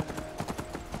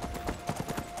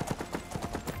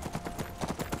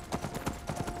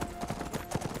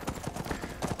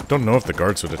 Don't know if the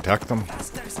guards would attack them.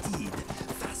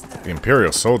 The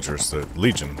Imperial soldiers, the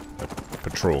Legion, that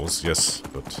patrols, yes,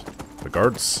 but the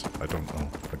guards, I don't know.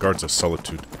 The guards of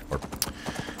Solitude, or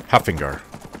Hafingar.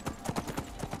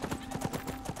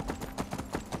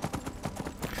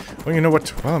 Well, you know what?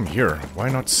 While I'm here, why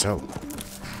not sell?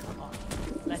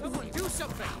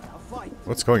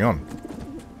 What's going on?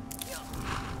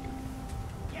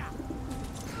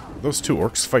 Those 2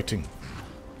 orcs fighting.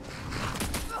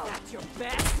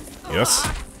 Yes.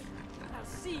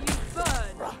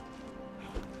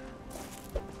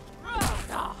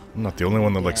 I'm not the only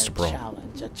one that likes to brawl.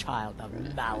 Challenge a child of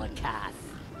Malakath.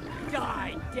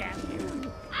 Die, damn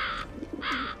you!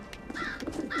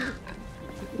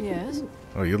 Yes.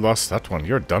 Oh, you lost that one.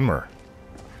 You're a Dunmer.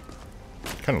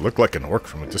 Kind of look like an orc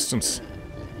from a distance.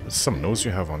 There's some nose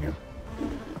you have on you.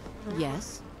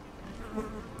 Yes.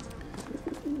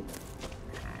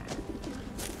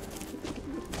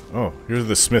 Oh, here's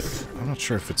the smith. I'm not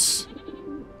sure if it's...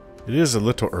 It is a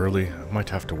little early. I might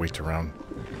have to wait around.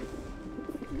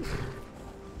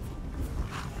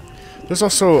 There's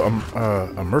also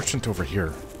a merchant over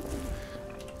here.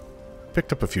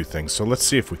 Picked up a few things, so let's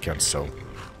see if we can sell.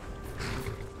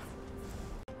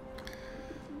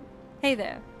 Hey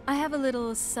there. I have a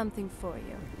little something for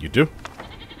you. You do?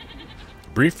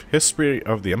 Brief History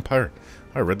of the Empire.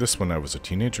 I read this when I was a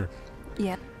teenager.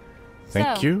 Yeah.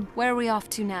 Thank you. Where are we off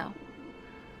to now?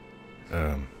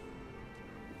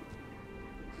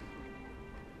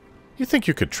 You think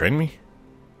you could train me?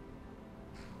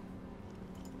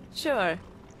 Sure.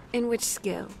 In which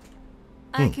skill?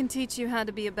 I can teach you how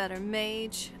to be a better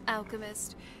mage,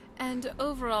 alchemist, and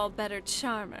overall better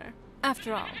charmer.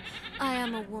 After all, I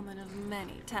am a woman of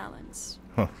many talents.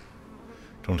 Huh.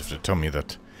 Don't have to tell me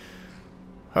that.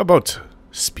 How about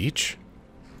speech?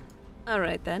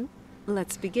 Alright then,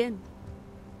 let's begin.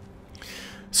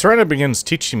 Serana begins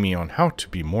teaching me on how to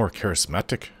be more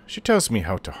charismatic. She tells me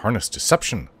how to harness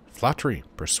deception, flattery,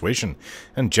 persuasion,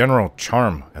 and general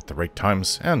charm at the right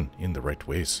times and in the right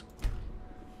ways.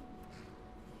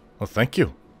 Well, thank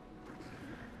you.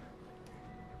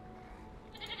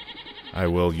 I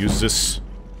will use this.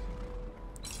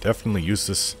 Definitely use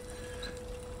this.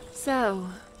 So,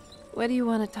 what do you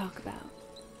want to talk about?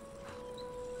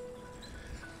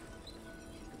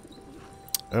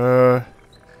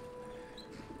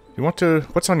 You want to...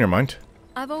 What's on your mind?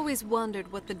 I've always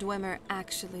wondered what the Dwemer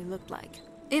actually looked like.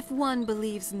 If one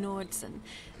believes Nordsen,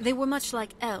 they were much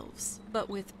like elves, but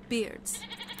with beards.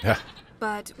 Yeah.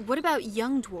 But what about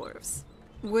young dwarves?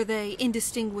 Were they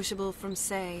indistinguishable from,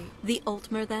 say, the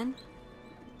Altmer then?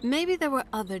 Maybe there were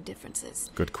other differences.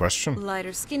 Good question.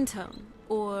 Lighter skin tone,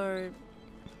 or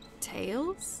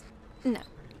tails? No.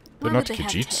 They're Why not would they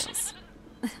have Khajiits? tails?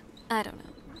 I don't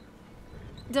know.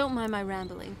 Don't mind my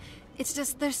rambling. It's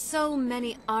just there's so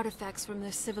many artifacts from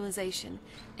their civilization,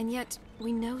 and yet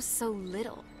we know so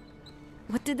little.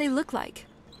 What did they look like?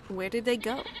 Where did they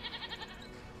go?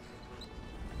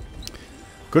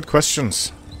 Good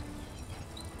questions.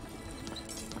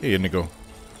 Hey, Inigo.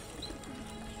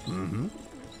 Mm-hmm.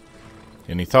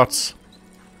 Any thoughts?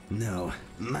 No,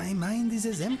 my mind is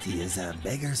as empty as a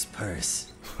beggar's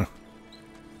purse.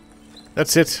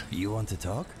 That's it. You want to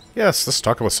talk? Yes, let's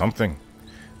talk about something.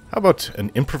 How about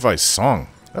an improvised song?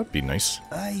 That'd be nice.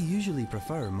 I usually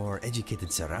prefer more educated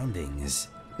surroundings.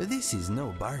 This is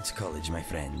no Bard's College, my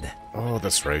friend. Oh,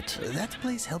 that's right. That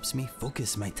place helps me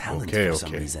focus my talent Okay, for some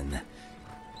okay. reason.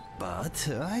 But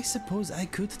I suppose I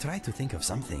could try to think of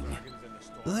something.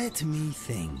 Let me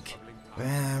think.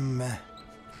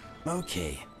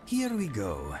 Okay, here we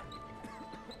go.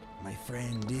 My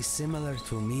friend is similar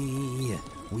to me.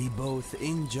 We both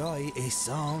enjoy a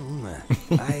song.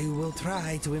 I will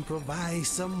try to improvise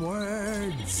some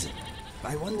words.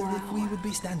 I wonder if we would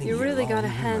be standing You here really gotta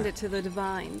long. hand it to the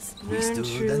divines. We Vern stood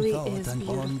truly and is thought and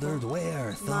beautiful. pondered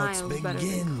where thoughts Miles better than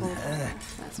begin. Cold.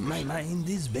 That's for My sure. mind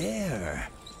is bare.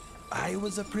 I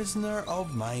was a prisoner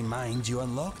of my mind. You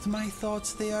unlocked my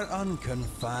thoughts, they are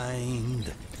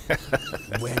unconfined.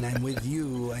 When I'm with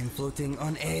you, I'm floating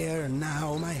on air.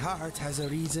 Now my heart has a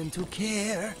reason to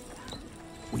care.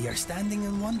 We are standing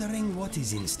and wondering what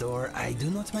is in store. I do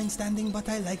not mind standing, but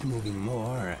I like moving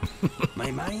more.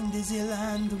 My mind is a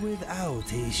land without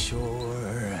a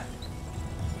shore.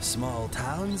 Small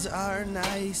towns are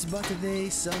nice, but they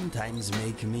sometimes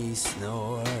make me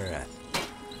snore.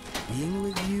 Being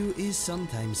with you is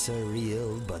sometimes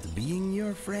surreal, but being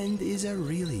your friend is a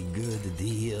really good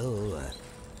deal.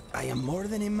 I am more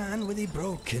than a man with a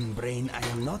broken brain. I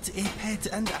am not a pet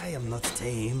and I am not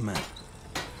tame.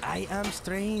 I am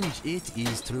strange, it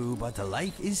is true, but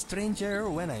life is stranger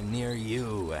when I'm near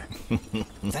you.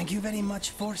 Thank you very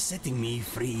much for setting me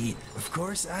free. Of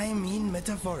course, I mean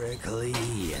metaphorically.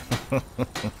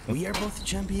 We are both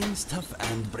champions, tough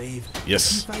and brave.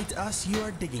 Yes. If you fight us, you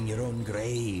are digging your own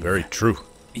grave. Very true.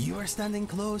 You are standing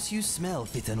close, you smell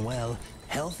fit and well.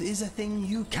 Health is a thing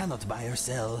you cannot buy or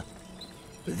sell.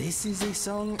 This is a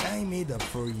song I made up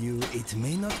for you. It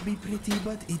may not be pretty,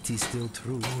 but it is still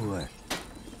true.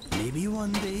 Maybe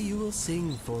one day you will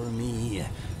sing for me.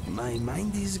 My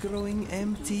mind is growing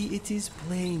empty, it is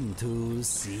plain to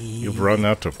see. You've run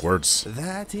out of words.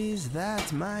 That is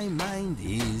that my mind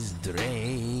is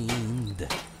drained.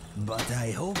 But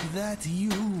I hope that you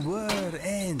were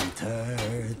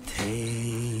entertained.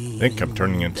 I think I'm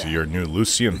turning into your new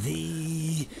Lucian.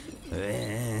 The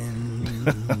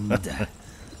end.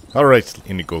 Alright,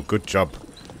 Inigo, good job.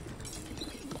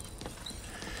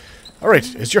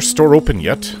 Alright, is your store open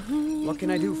yet? What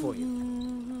can I do for you?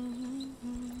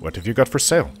 What have you got for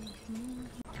sale?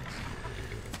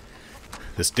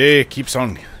 This day keeps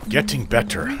on getting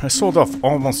better. I sold off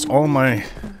almost all my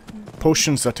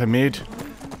potions that I made.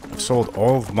 I've sold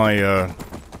all of my,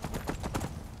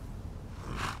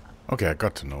 Okay, I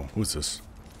got to know. Who's this?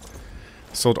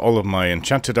 Sold all of my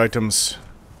enchanted items.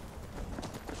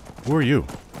 Who are you?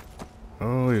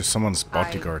 Oh, you're someone's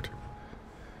bodyguard.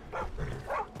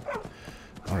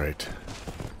 Alright.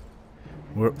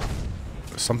 Where...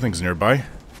 Something's nearby.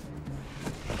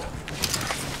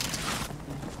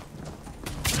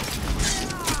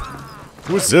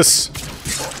 Who is this?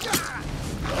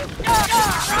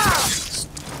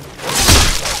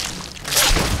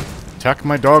 Attack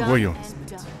my dog, will you? And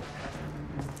done.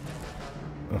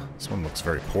 Ugh, this one looks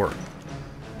very poor.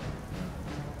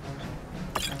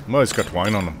 Well, he's got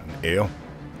wine on him and ale.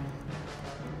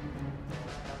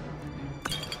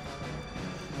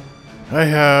 I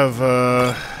have,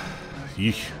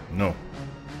 yeesh, no.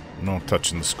 No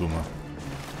touching the skooma.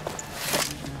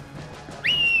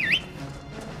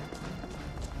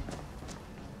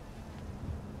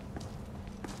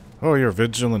 Oh, you're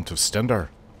vigilant of Stendar.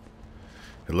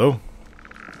 Hello?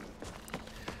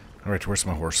 Alright, where's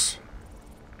my horse?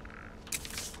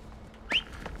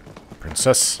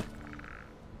 Princess.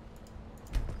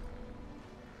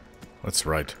 Let's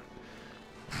ride.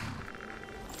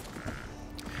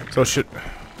 So should...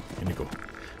 In you go.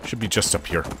 Should be just up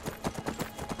here.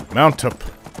 Mount up.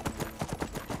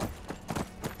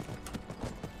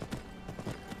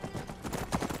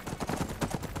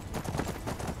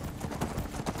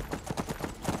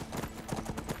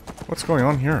 What's going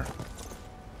on here?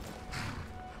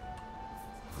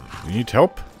 You need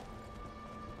help?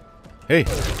 Hey.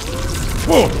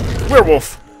 Whoa!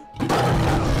 Werewolf! You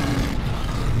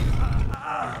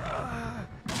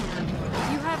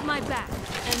have my back,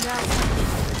 and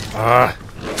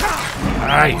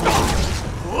Aye.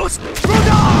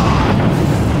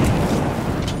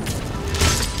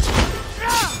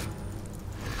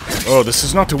 Oh, this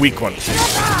is not a weak one.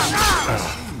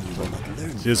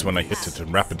 It is when I hit it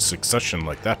in rapid succession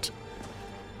like that.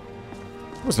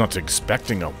 I was not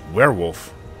expecting a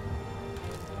werewolf.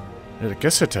 I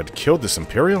guess it had killed this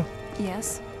Imperial.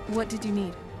 Yes? What did you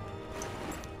need?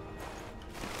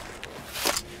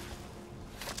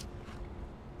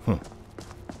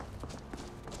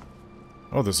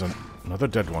 Oh, there's another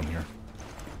dead one here.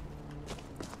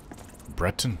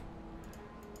 Breton.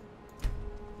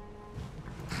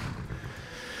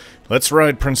 Let's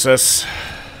ride, princess.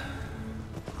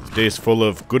 This day is full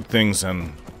of good things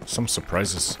and some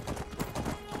surprises.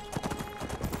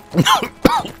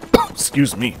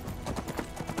 Excuse me.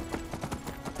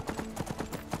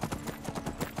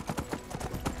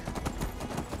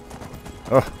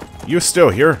 Oh, you still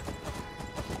here?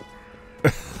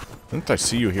 Didn't I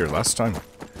see you here last time?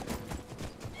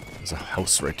 There's a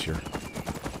house right here.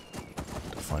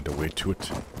 To find a way to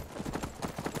it.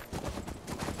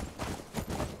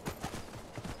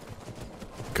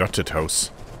 Gutted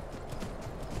house.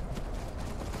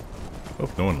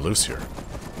 Hope no one lives here.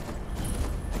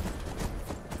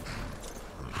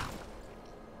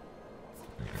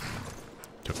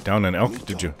 Took down an elk,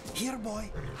 did you? Here,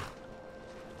 boy.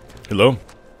 Hello?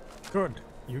 Good.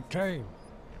 You came.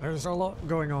 There's a lot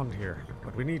going on here,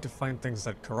 but we need to find things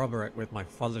that corroborate with my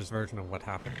father's version of what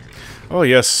happened. Oh,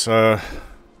 yes,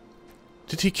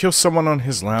 did he kill someone on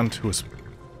his land who was...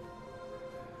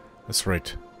 That's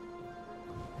right.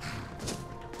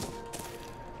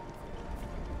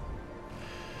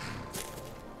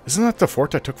 Isn't that the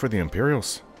fort I took for the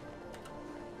Imperials?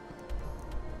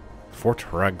 Fort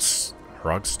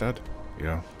Hrogstad?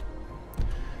 Yeah.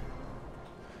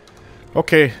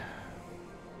 Okay.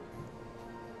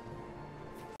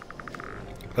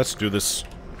 Let's do this.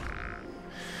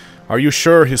 Are you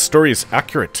sure his story is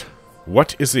accurate?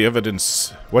 What is the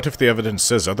evidence? What if the evidence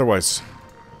says otherwise?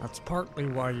 That's partly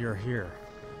why you're here.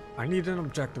 I need an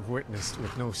objective witness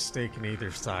with no stake in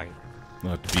either side.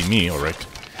 That'd be me, alright.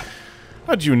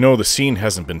 How do you know the scene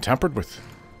hasn't been tampered with?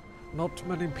 Not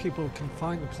many people can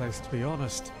find the place, to be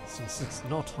honest, since it's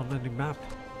not on any map.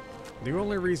 The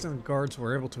only reason guards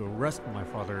were able to arrest my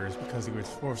father is because he was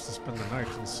forced to spend the night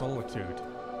in solitude.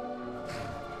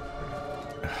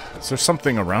 Is there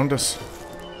something around us?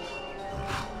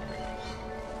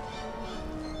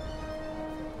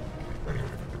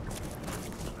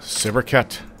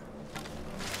 Silvercat.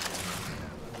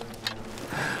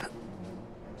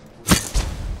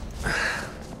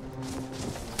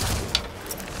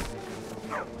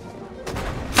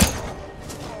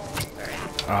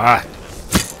 Ah!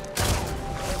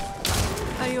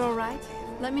 Are you alright?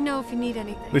 Let me know if you need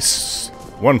anything. At least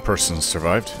one person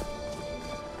survived.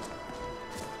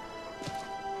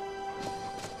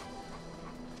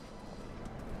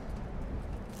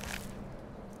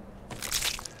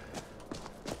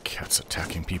 Cats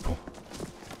attacking people.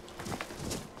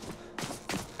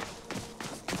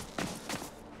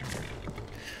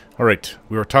 Alright,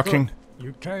 we were talking. Good.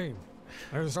 You came.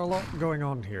 There's a lot going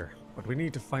on here, but we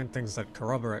need to find things that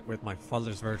corroborate with my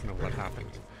father's version of what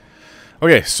happened.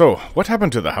 Okay, so, what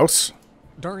happened to the house?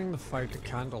 During the fight, a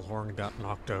candle horn got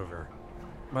knocked over.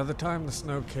 By the time the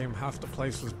snow came, half the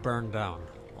place was burned down,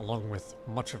 along with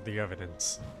much of the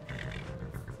evidence.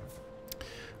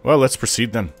 Well, let's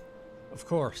proceed then. Of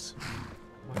course.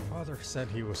 My father said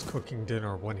he was cooking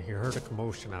dinner when he heard a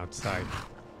commotion outside.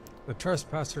 The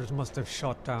trespassers must have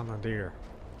shot down a deer.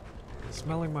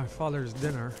 Smelling my father's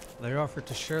dinner, they offered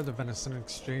to share the venison in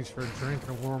exchange for a drink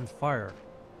and a warm fire.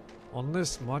 On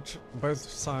this much, both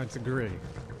sides agree.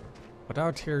 But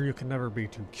out here you can never be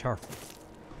too careful.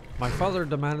 My father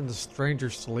demanded the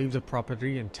strangers to leave the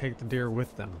property and take the deer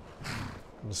with them.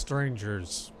 And the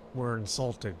strangers were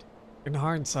insulted. In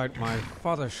hindsight, my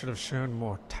father should have shown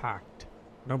more tact.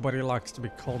 Nobody likes to be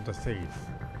called a thief.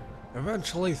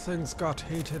 Eventually things got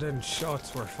heated and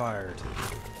shots were fired.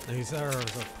 These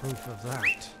arrows are proof of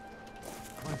that.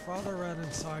 My father ran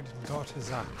inside and got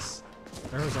his axe.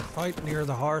 There was a fight near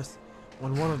the hearth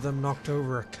when one of them knocked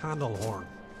over a candle horn.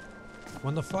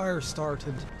 When the fire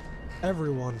started,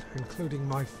 everyone, including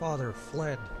my father,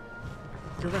 fled.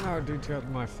 Given how detailed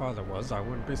my father was, I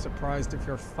wouldn't be surprised if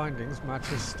your findings match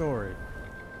his story.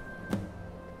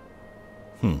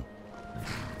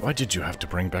 Why did you have to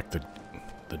bring back the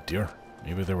deer?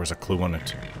 Maybe there was a clue on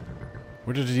it.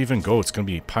 Where did it even go? It's gonna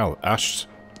be a pile of ash.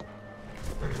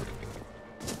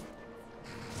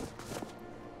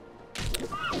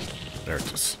 There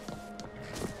it is.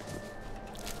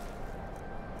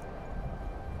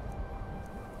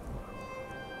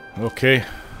 Okay,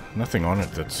 nothing on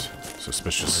it that's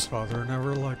suspicious. My father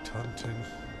never liked hunting.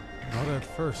 Not at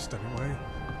first, anyway.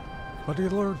 But he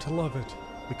learned to love it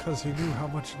because he knew how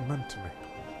much it meant to me.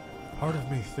 Part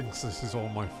of me thinks this is all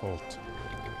my fault.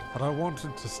 Had I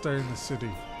wanted to stay in the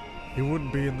city, he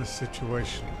wouldn't be in this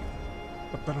situation.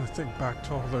 But then I think back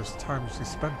to all those times we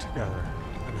spent together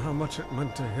and how much it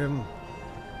meant to him,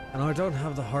 and I don't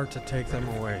have the heart to take them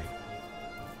away.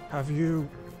 Have you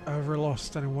ever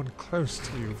lost anyone close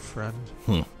to you,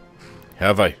 friend?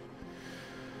 Have I?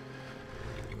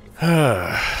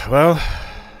 Well...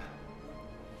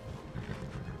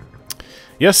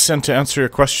 Yes, and to answer your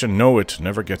question, no, it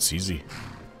never gets easy.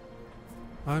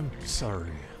 I'm sorry.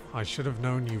 I should have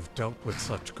known you've dealt with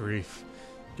such grief,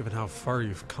 given how far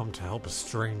you've come to help a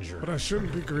stranger. But I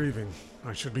shouldn't be grieving.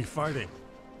 I should be fighting.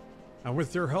 And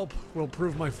with your help, we'll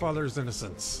prove my father's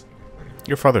innocence.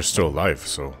 Your father's still alive,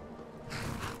 so...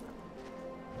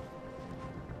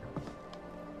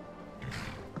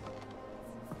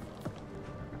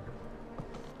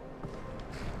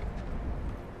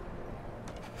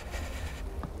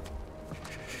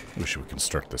 Wish we can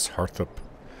start this hearth up.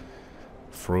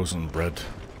 Frozen bread.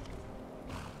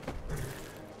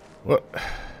 What?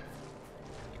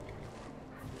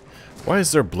 Why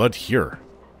is there blood here?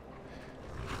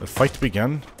 The fight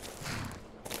began?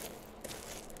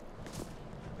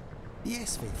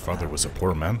 Yes, faithful. Father was a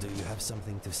poor man. Do you have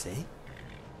something to say?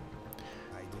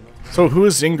 So who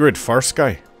is Ingrid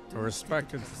Farsky? A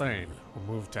respected Thane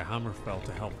who moved to Hammerfell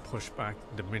to help push back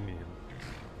the Dominion.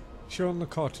 She owned the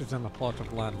cottage and a plot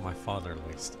of land my father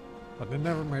leased, but they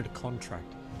never made a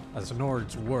contract, as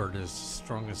Nord's word is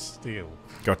strong as steel.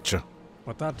 Gotcha.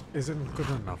 But that isn't good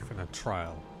enough in a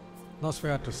trial. Thus we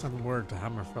had to send word to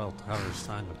Hammerfell to have her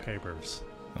sign the papers.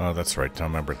 Oh, that's right. I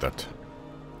remembered that.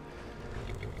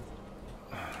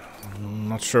 I'm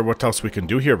not sure what else we can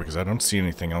do here because I don't see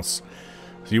anything else.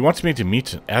 So you want me to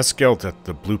meet Asgeld at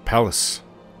the Blue Palace?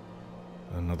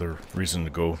 Another reason to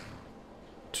go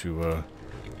to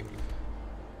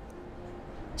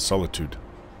Solitude.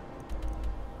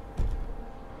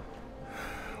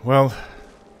 Well,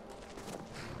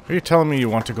 are you telling me you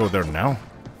want to go there now?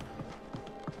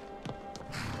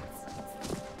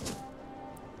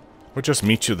 We'll just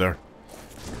meet you there.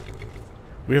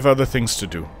 We have other things to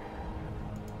do.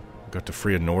 We've got to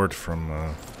free a Nord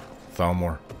from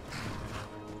Thalmor.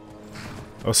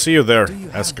 I'll see you there, Do you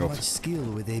have Asgeld. much skill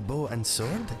with a bow and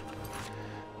sword?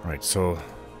 Right, so...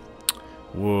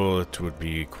 Well, it would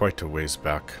be quite a ways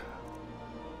back.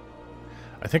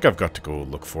 I think I've got to go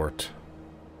look for it.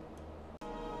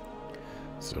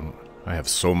 So, I have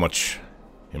so much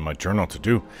in my journal to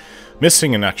do.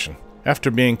 Missing in action. After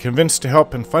being convinced to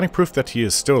help and finding proof that he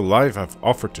is still alive, I've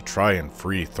offered to try and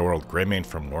free Thorald Greymane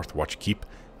from Northwatch Keep,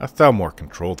 a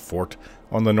Thalmor-controlled fort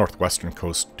on the northwestern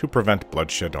coast, to prevent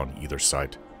bloodshed on either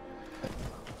side.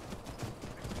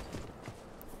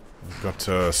 We've got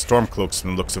Stormcloaks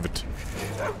from the looks of it.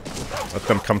 Let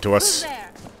them come to us.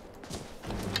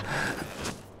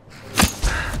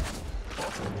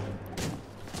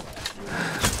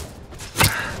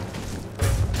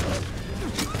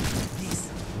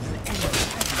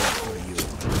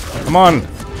 Come on!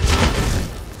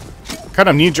 Kind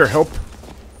of need your help.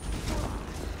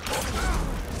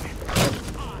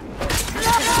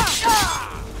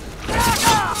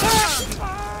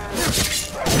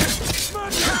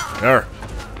 There.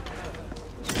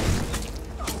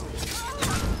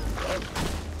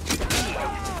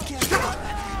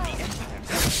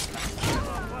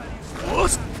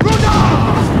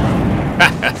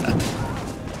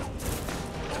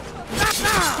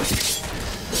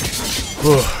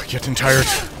 Oh, getting tired.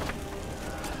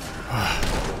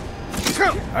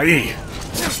 Aye.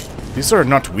 These are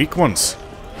not weak ones.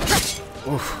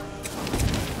 Oof.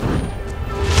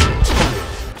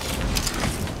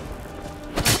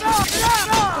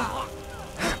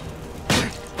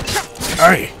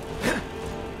 Aye.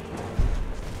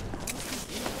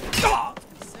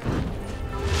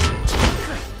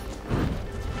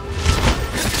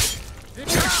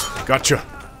 Gotcha.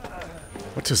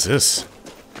 What is this?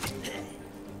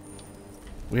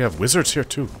 We have wizards here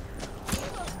too.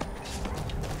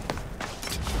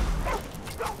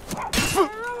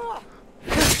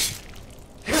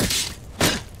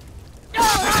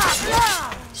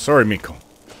 Sorry, Miko.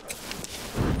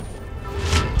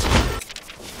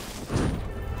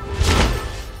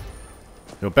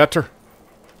 Feel better?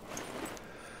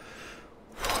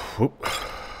 Whoop.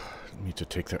 Need to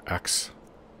take their axe.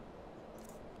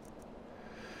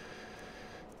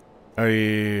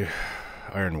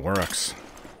 Iron war axe.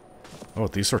 Oh,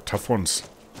 these are tough ones.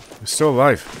 They're still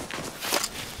alive.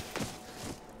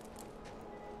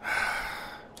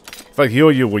 If I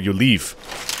heal you, will you leave?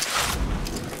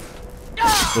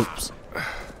 Oops.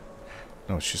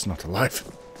 No, she's not alive.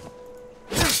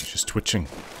 She's twitching.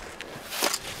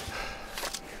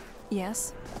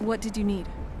 Yes? What did you need?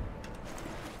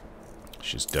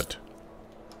 She's dead.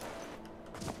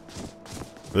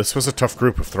 This was a tough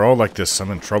group. If they're all like this, I'm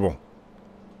in trouble.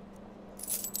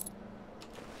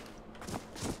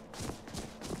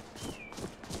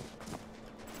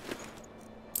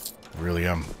 I really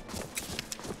am.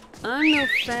 I'm no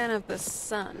fan of the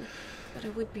sun, but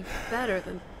it would be better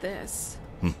than this.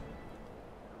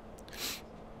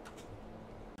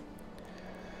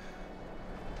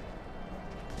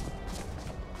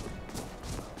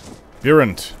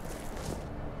 Birant.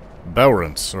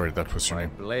 Balrant, sorry, that was your By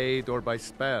name. blade or by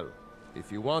spell.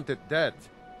 If you want it dead,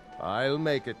 I'll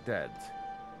make it dead.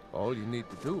 All you need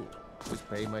to do is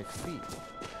pay my fee.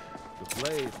 The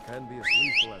blade can be as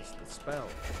lethal as the spell.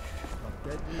 How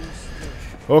deadly is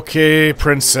still. Okay,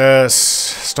 princess.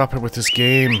 Stop it with this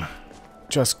game.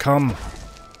 Just come.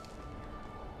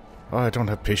 Oh, I don't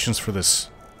have patience for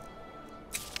this.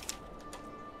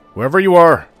 Whoever you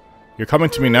are, you're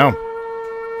coming to me now.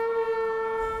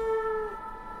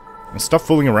 And stop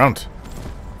fooling around.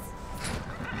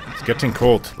 It's getting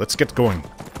cold. Let's get going.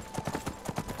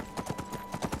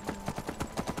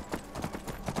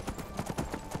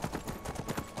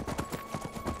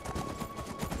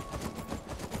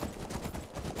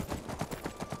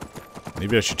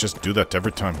 Maybe I should just do that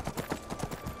every time.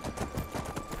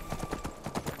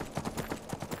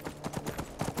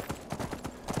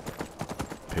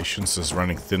 Patience is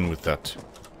running thin with that.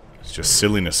 It's just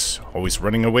silliness. Always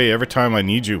running away every time I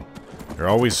need you. You're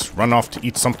always run off to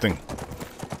eat something.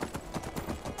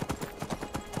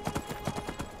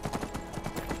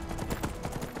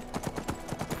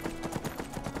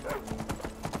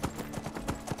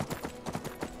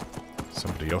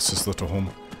 Somebody else's little home.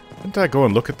 Didn't I go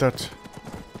and look at that?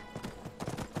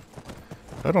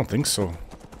 I don't think so.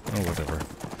 Oh, whatever.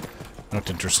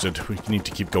 Not interested. We need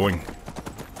to keep going.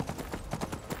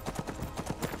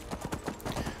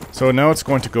 So now it's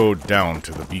going to go down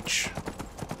to the beach.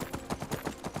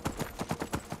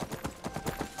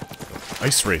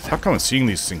 Ice Wraith. How come I'm seeing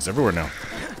these things everywhere now?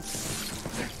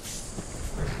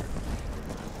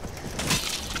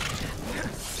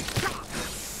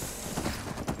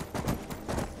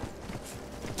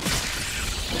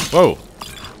 Whoa.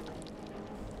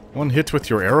 One hit with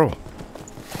your arrow.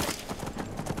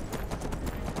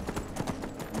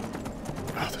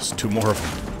 Oh, there's two more of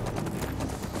them.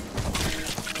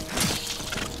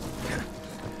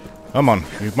 Come on,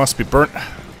 you must be burnt.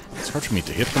 It's hard for me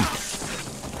to hit them.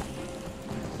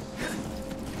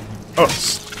 Oh,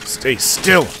 stay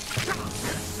still.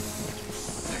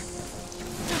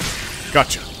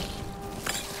 Gotcha.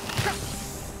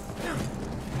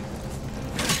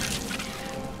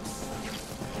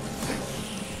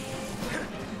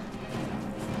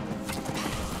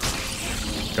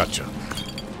 Gotcha.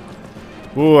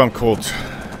 Ooh, I'm cold.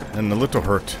 And a little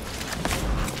hurt.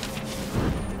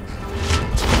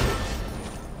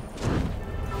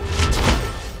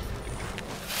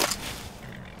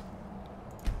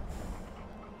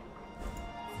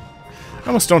 I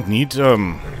almost don't need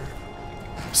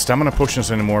stamina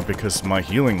potions anymore because my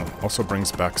healing also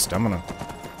brings back stamina.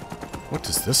 What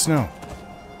is this now?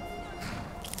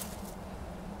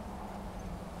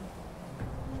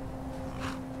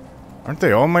 Aren't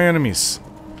they all my enemies?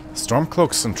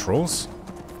 Stormcloaks and trolls?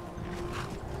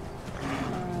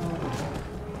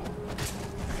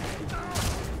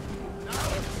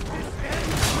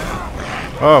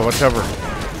 Oh, whatever.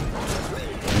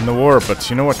 In the war, but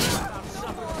you know what?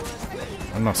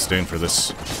 I'm not staying for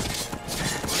this.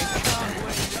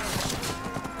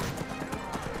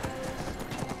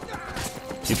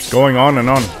 Keeps going on and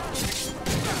on.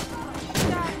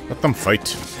 Let them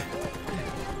fight.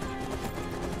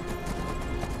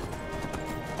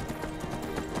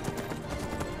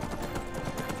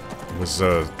 It was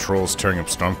trolls tearing up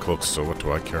Stormcloaks, so what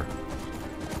do I care?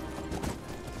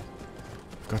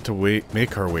 Got to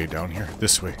make our way down here.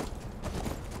 This way.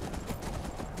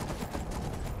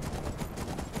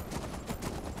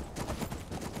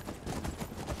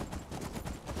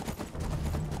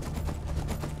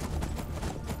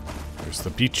 There's the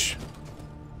beach.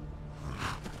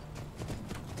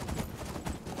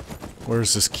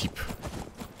 Where's this keep?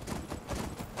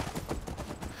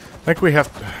 I think we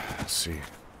have to... Let's see.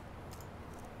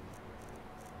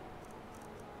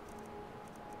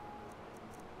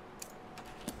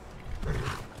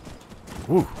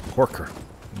 Ooh, porker.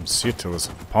 Didn't see it till I was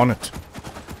upon it.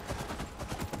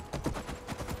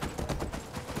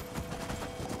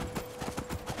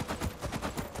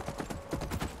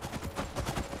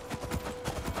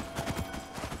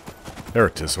 There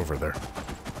it is, over there.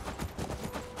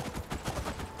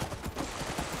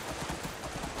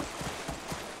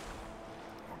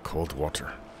 Cold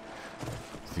water.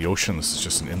 The ocean, this is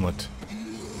just an inlet.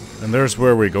 And there's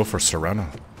where we go for Serana.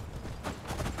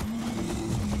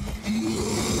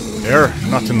 There,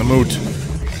 not in the mood.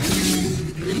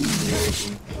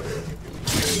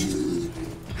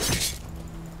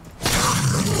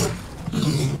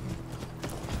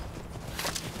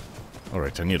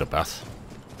 Alright, I need a bath.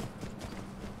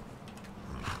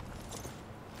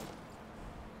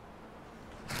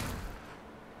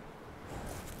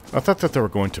 I thought that they were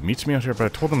going to meet me out here, but I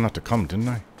told them not to come, didn't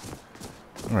I?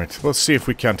 Alright, let's see if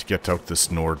we can't get out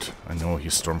this Nord. I know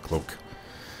he's Stormcloak.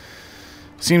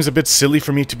 Seems a bit silly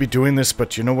for me to be doing this,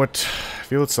 but you know what? I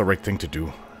feel it's the right thing to do.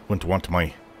 I wouldn't want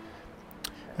my...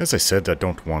 As I said, I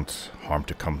don't want harm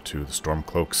to come to the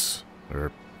Stormcloaks.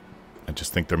 I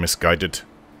just think they're misguided.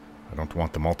 I don't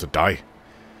want them all to die.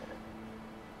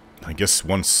 I guess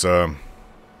once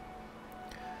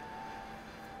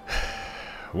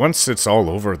it's all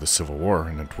over, the Civil War,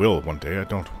 and it will one day, I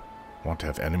don't want to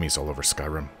have enemies all over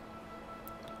Skyrim.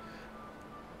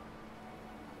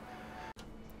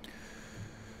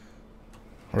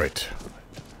 Right.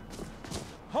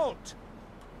 Halt!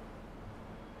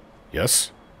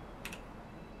 Yes?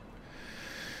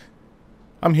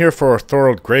 I'm here for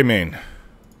Thorold Greymane.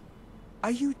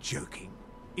 Are you joking?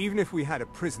 Even if we had a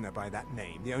prisoner by that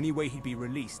name, the only way he'd be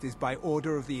released is by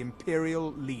order of the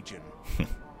Imperial Legion.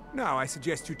 Now I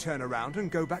suggest you turn around and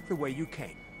go back the way you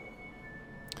came.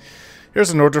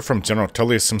 Here's an order from General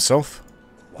Tullius himself.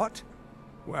 What?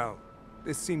 Well,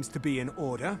 this seems to be an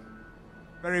order.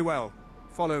 Very well.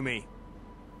 Follow me.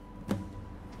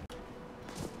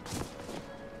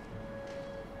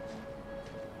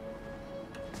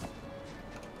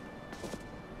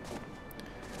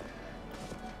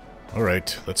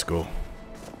 Alright, let's go.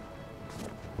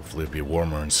 Hopefully it'll be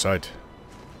warmer inside.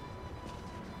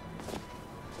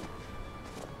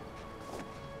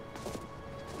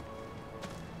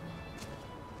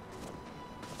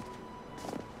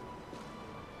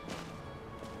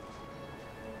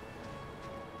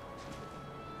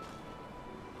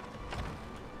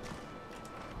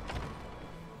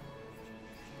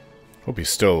 Hope he's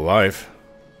still alive.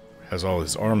 Has all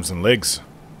his arms and legs,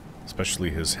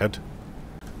 especially his head.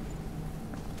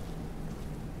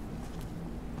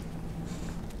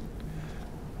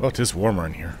 Well, it is warmer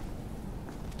in here.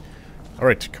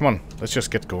 Alright, come on. Let's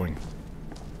just get going.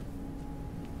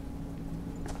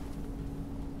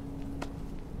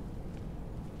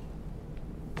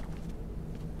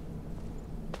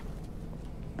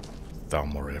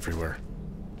 Thalmor everywhere.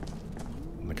 I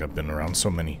don't think I've been around so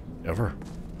many, ever.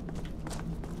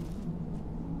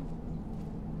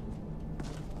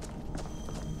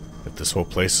 But this whole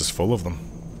place is full of them.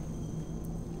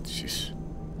 Jeez.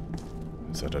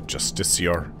 Is that a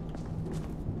Justiciar?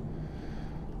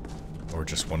 Or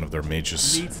just one of their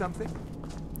mages? Need something?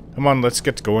 Come on, let's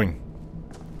get going.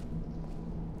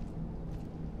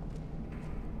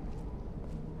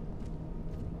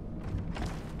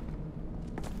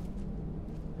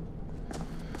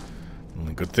 The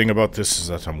only good thing about this is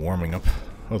that I'm warming up,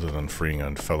 other than freeing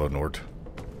a fellow Nord.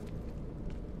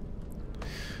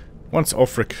 Once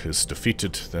Ulfric is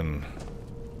defeated, then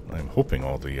I'm hoping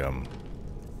all the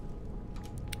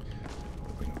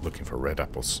looking for red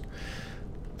apples,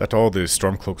 that all the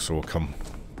Stormcloaks will come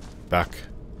back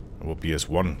and will be as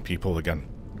one people again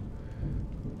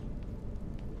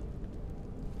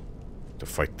to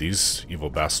fight these evil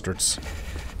bastards.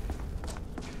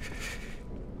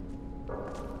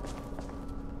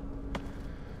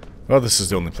 Well, this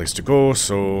is the only place to go,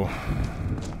 so...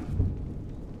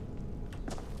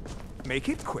 Make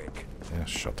it quick. Yeah,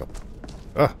 shut up.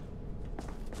 Ah!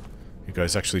 You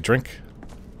guys actually drink?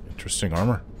 Interesting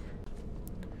armor.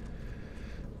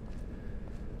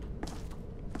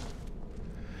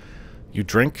 You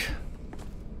drink?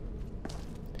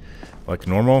 Like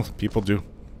normal people do.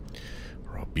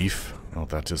 Raw beef. No,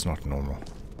 that is not normal.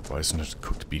 Why isn't it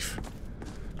cooked beef?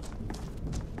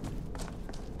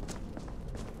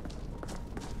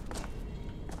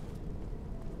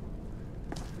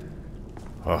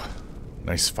 Oh,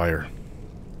 nice fire.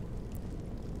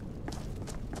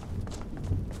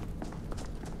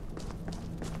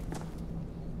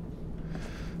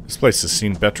 This place has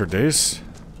seen better days.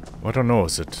 I don't know,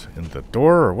 is it in the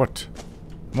door or what?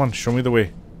 Come on, show me the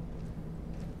way.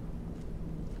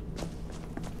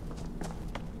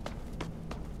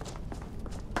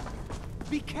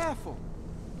 Be careful.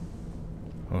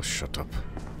 Oh, shut up.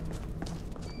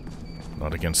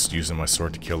 Not against using my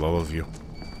sword to kill all of you.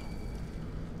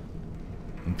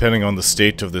 Depending on the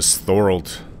state of this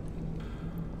Thorold.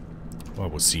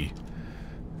 What was he?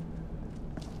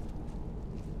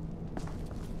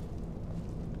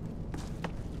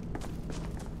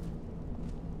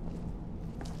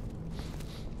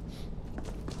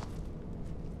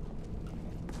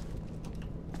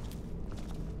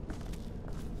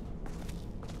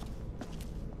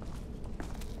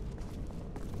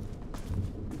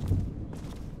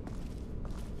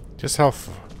 Just how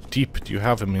deep do you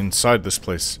have him inside this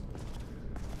place?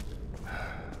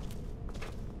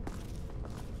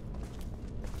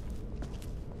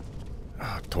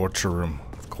 Torture room,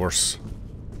 of course.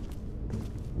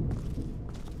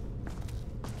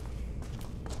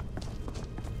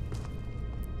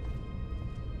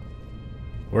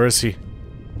 Where is he?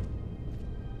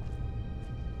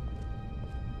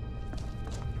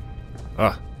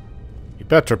 Ah, he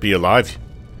better be alive.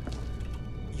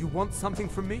 You want something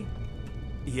from me?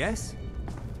 Yes?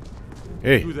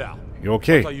 Hey, You there? you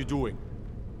okay? What are you doing?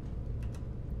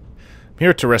 I'm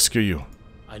here to rescue you.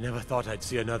 I never thought I'd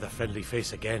see another friendly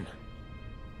face again.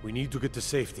 We need to get to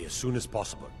safety as soon as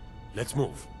possible. Let's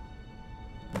move.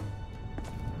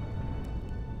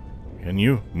 Can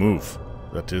you move?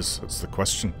 That's the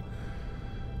question.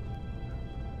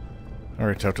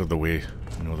 Alright, out of the way.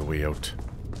 I know the way out.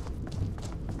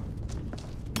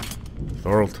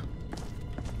 Thorold.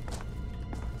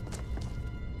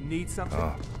 Need something?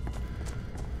 Ah,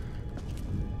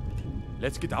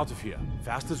 Let's get out of here,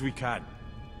 fast as we can.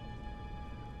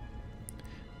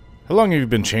 how long have you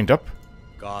been chained up?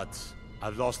 Gods,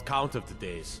 I've lost count of the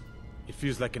days. It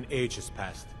feels like an age has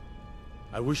passed.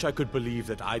 I wish I could believe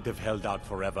that I'd have held out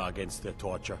forever against their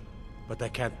torture, but I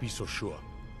can't be so sure.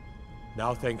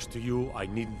 Now, thanks to you, I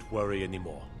needn't worry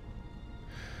anymore.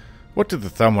 What did the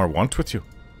Thalmor want with you?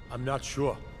 I'm not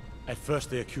sure. At first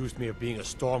they accused me of being a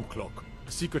Stormcloak,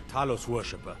 a secret Talos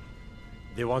worshipper.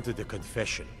 They wanted a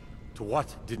confession. To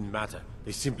what didn't matter.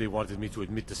 They simply wanted me to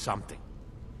admit to something.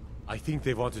 I think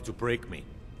they wanted to break me,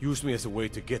 use me as a way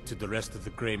to get to the rest of the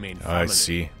Greymane family. I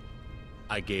see.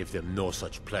 I gave them no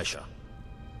such pleasure.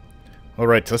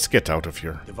 Alright, let's get out of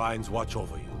here. Divines watch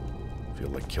over you. I feel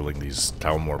like killing these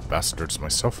Thalmor bastards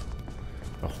myself.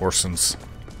 The Horsens.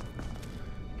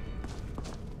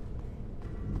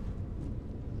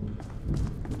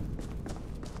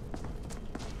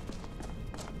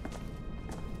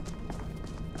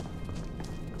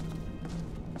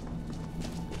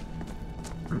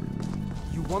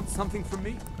 You want something from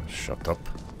me? Shut up.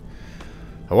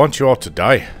 I want you all to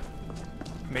die.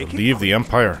 Make To it leave the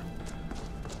Empire.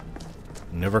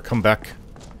 Never come back.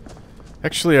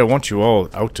 Actually, I want you all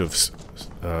out of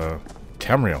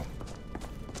Tamriel.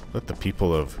 Let the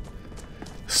people of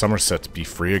Somerset be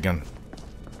free again.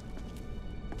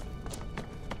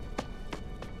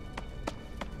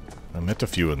 I met a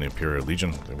few in the Imperial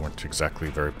Legion. They weren't exactly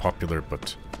very popular,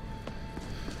 but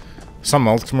some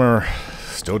Ultimar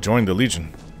still joined the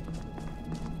Legion.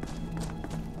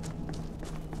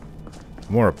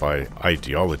 More by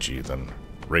ideology than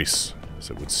race, as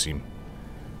it would seem.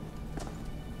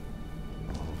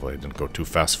 Hopefully I didn't go too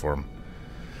fast for him.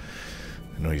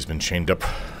 I know he's been chained up.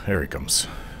 There he comes.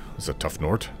 He's a tough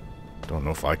Nord. Don't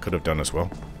know if I could have done as well.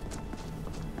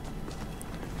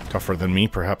 Tougher than me,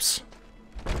 perhaps.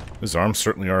 His arms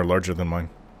certainly are larger than mine.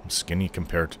 I'm skinny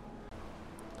compared.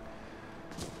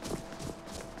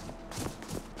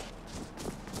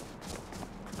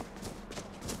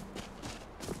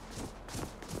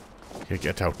 Okay,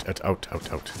 get out,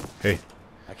 out. Hey,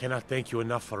 I cannot thank you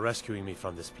enough for rescuing me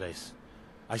from this place.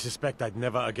 I suspect I'd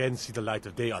never again see the light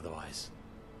of day otherwise.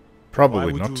 probably Why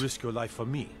would not. you risk your life for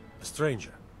me, a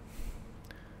stranger?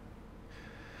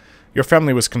 Your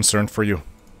family was concerned for you.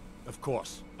 Of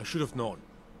course, I should have known.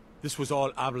 This was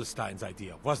all Abelstein's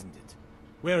idea, wasn't it?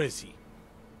 Where is he?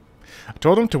 I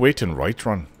told him to wait in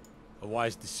Whiterun. A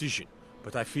wise decision,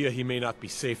 but I fear he may not be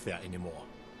safe there anymore.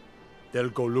 They'll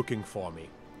go looking for me,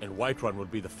 and Whiterun will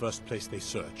be the first place they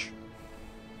search.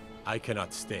 I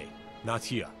cannot stay. Not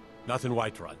here. Not in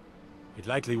Whiterun. It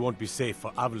likely won't be safe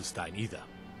for Avelstein either.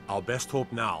 Our best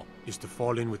hope now is to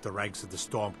fall in with the ranks of the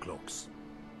Stormcloaks.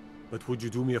 But would you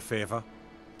do me a favor?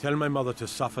 Tell my mother to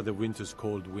suffer the winter's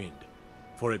cold wind,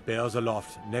 for it bears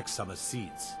aloft next summer's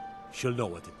seeds. She'll know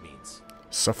what it means.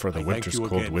 Suffer the winter's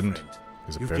cold wind,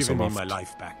 because it bears aloft. You've given me my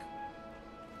life back.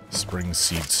 Spring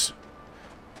seeds.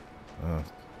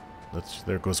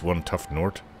 There goes one tough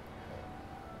Nord.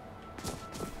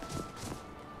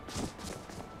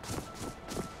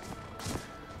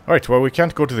 Alright, well, we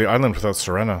can't go to the island without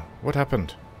Serana. What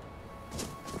happened?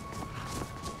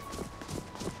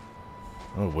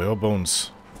 Oh, whale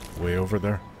bones. Way over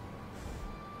there.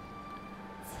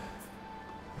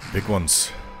 Big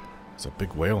ones. It's a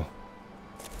big whale.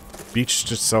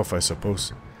 Beached itself, I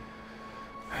suppose.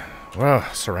 Well,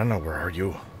 Serana, where are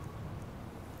you?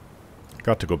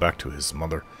 Got to go back to his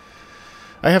mother.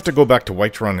 I have to go back to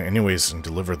Whiterun anyways and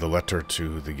deliver the letter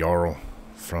to the Jarl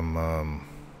from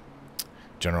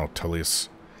General Tullius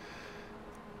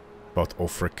about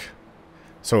Ulfric.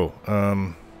 So,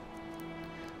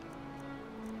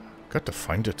 got to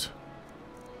find it.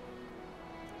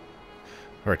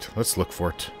 Alright, let's look for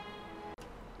it.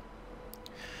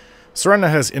 Serana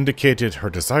has indicated her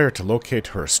desire to locate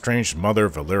her estranged mother,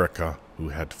 Valerica, who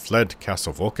had fled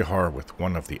Castle Volkihar with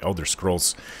one of the Elder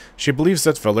Scrolls. She believes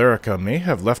that Valerica may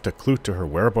have left a clue to her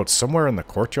whereabouts somewhere in the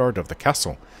courtyard of the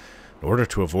castle. In order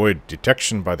to avoid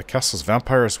detection by the castle's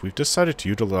vampires, we've decided to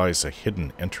utilize a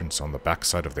hidden entrance on the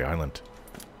backside of the island.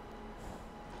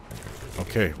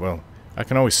 Okay, well, I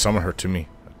can always summon her to me.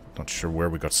 I'm not sure where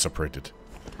we got separated.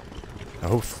 I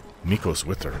hope Miko's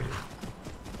with her.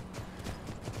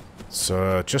 It's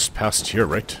just past here,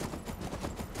 right?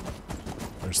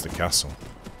 Where's the castle?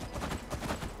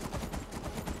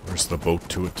 Where's the boat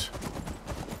to it?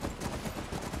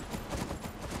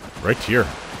 Right here.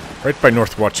 Right by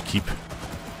Northwatch Keep.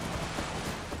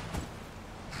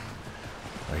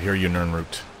 I hear you,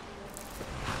 Nirnroot.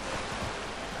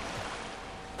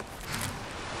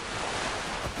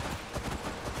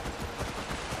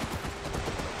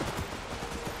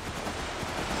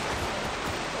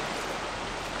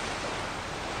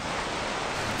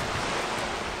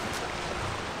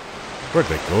 Where'd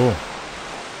they go?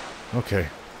 Okay.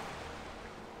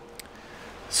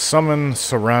 Summon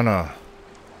Serana.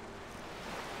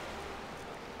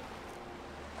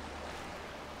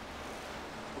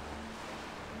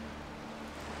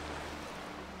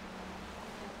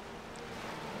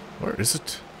 Where is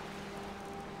it?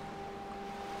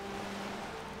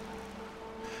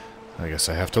 I guess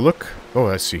I have to look. Oh,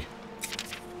 I see.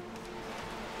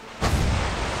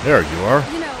 There you are.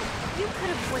 You know, you could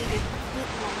have waited a bit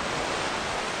longer.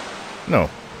 No.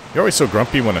 You're always so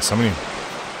grumpy when I summon you.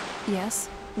 Yes?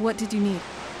 What did you need?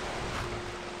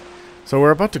 So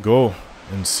we're about to go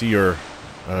and see your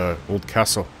old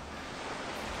castle.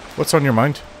 What's on your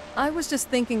mind? I was just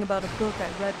thinking about a book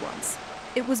I read once.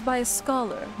 It was by a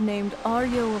scholar named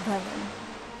Aryo of Ellen.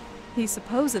 He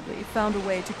supposedly found a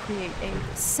way to create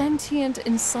a sentient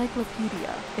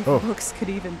encyclopedia, if books could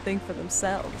even think for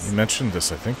themselves. You mentioned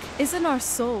this, I think. Isn't our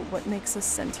soul what makes us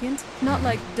sentient? Not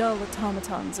like dull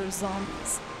automatons or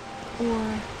zombies.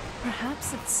 Or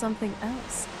perhaps it's something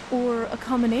else. Or a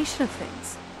combination of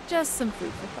things. Just some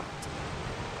food for thought.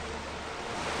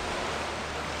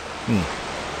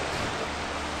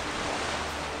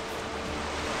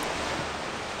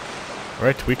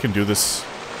 Right, we can do this.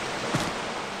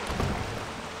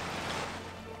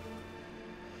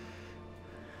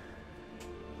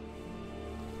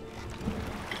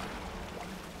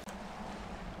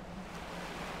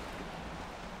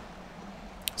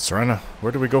 Serana,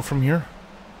 where do we go from here?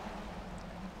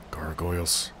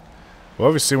 Gargoyles. Well,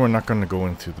 obviously we're not going to go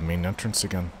into the main entrance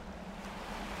again.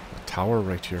 A tower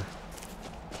right here.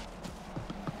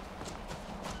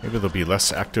 Maybe they'll be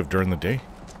less active during the day.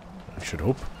 I should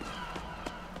hope.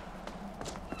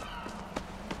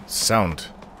 Sound.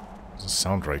 Doesn't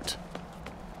sound right.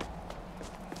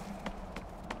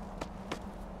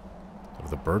 Of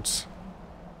the birds.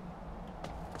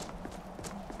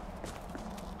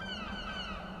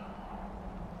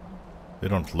 They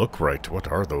don't look right. What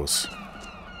are those?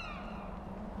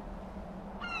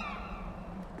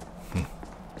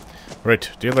 Right,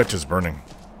 daylight is burning.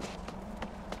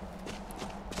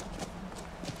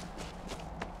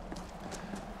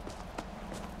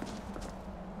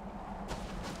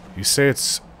 You say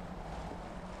it's...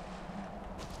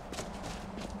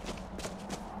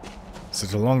 Is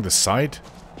it along the side?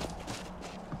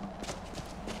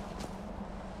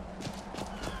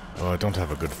 Oh, I don't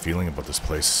have a good feeling about this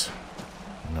place.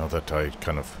 Now that I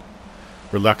kind of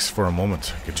relax for a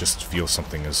moment, I could just feel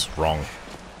something is wrong.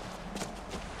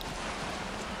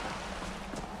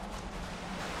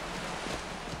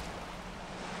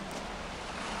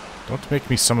 Don't make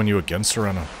me summon you again,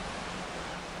 Serana.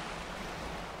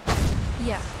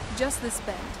 Yeah, just this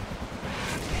bend.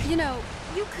 You know,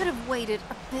 you could have waited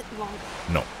a bit longer.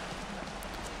 No.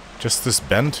 Just this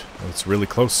bend? It's really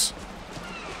close.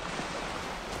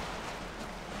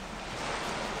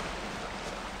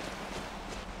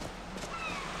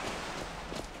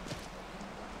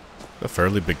 A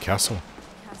fairly big castle.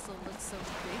 Castle looks so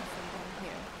big from down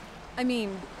here. I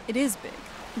mean, it is big,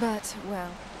 but,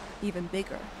 well, even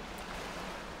bigger.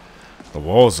 The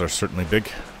walls are certainly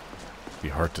big. It'd be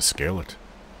hard to scale it.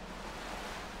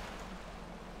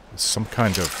 It's some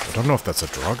kind of... I don't know if that's a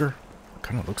Draugr. It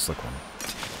kind of looks like one.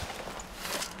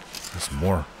 There's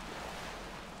more.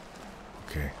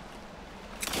 Okay.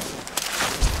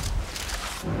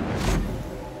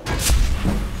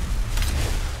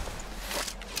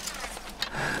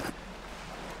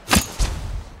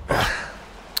 I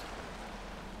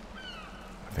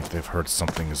think they've heard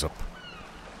something is up.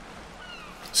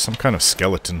 Some kind of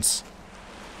skeletons.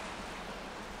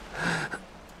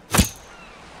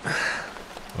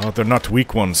 Oh, they're not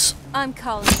weak ones. I'm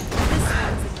calling it. This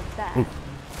one's in the back. Ooh.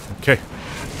 Okay.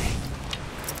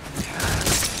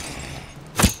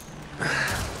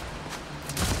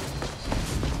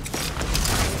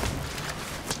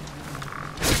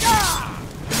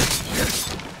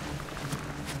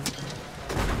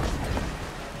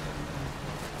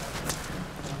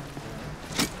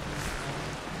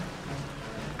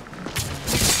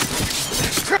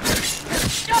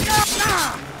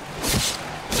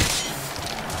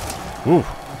 Ooh,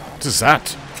 what is that?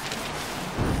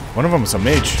 One of them is a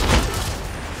mage.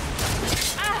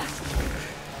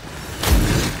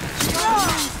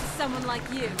 Someone like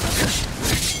you.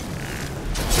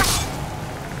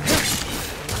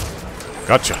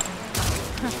 Gotcha.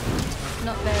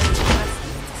 Not very impressive.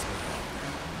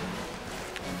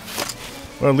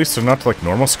 Well, at least they're not like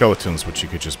normal skeletons, which you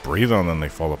could just breathe on and they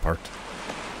fall apart.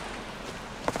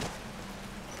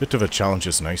 Bit of a challenge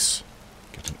is nice.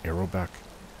 Get an arrow back.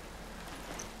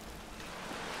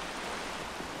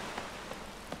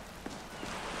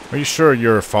 Are you sure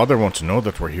your father won't know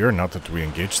that we're here now that we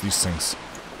engage these things?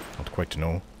 Not quite to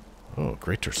know. Oh,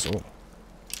 greater soul.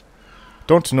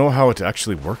 Don't know how it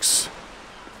actually works.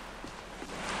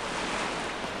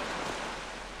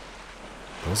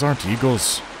 Those aren't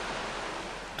eagles.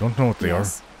 Don't know what they are.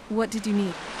 What did you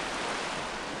need?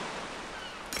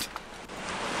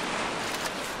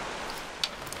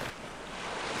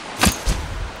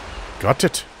 Got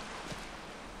it.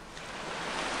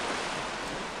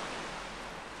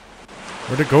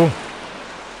 Where'd it go?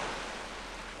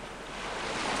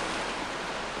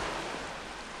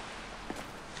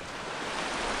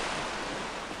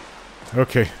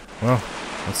 Okay, well,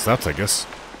 that's that, I guess.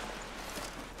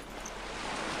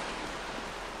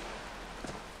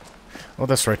 Oh,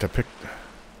 that's right, I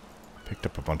picked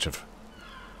up a bunch of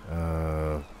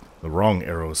the wrong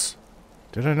arrows.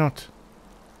 Did I not?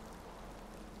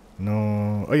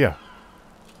 No. Oh, yeah.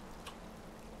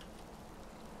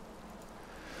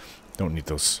 Don't need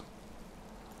those.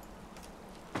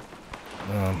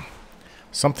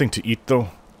 Something to eat, though.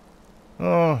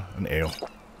 Oh, an ale.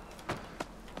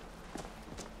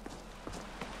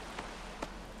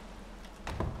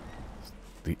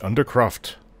 The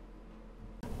Undercroft.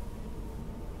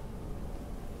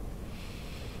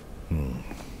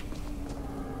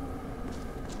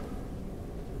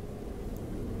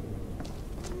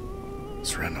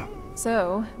 Serana.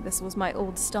 So, this was my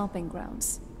old stomping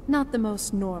grounds. Not the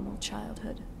most normal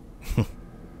childhood.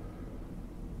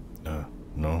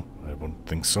 No, I wouldn't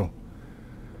think so.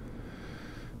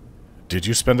 Did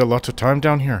you spend a lot of time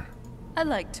down here? I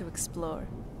like to explore.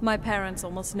 My parents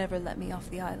almost never let me off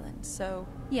the island, so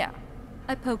yeah,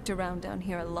 I poked around down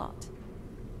here a lot.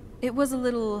 It was a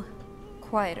little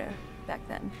quieter back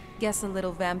then. Guess a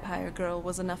little vampire girl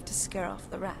was enough to scare off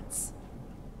the rats.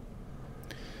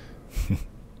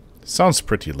 Sounds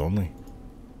pretty lonely.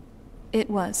 It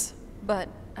was, but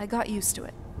I got used to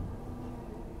it.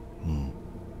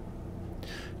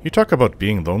 You talk about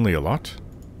being lonely a lot.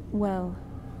 Well,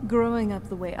 growing up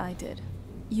the way I did,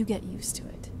 you get used to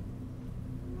it.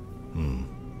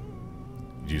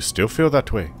 Do you still feel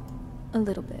that way? A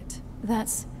little bit.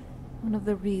 That's one of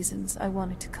the reasons I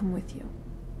wanted to come with you.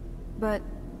 But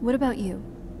what about you?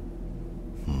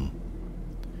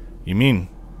 You mean,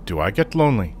 do I get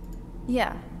lonely?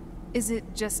 Yeah. Is it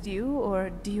just you, or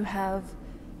do you have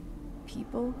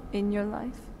people in your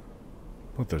life?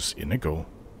 Well, there's Inigo.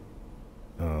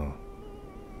 I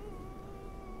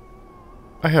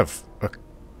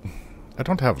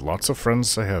don't have lots of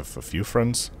friends. I have a few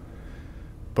friends.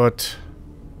 But,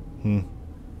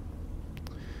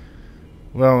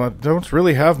 Well, I don't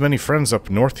really have many friends up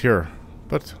north here,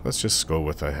 but let's just go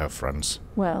with I have friends.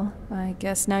 Well, I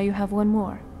guess now you have one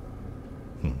more.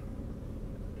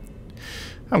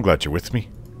 I'm glad you're with me.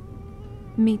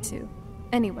 Me too.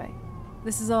 Anyway,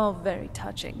 this is all very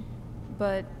touching,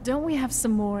 but don't we have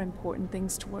some more important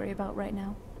things to worry about right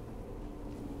now?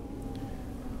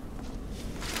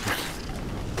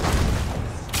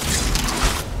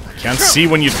 I can't see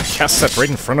when you cast that right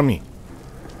in front of me.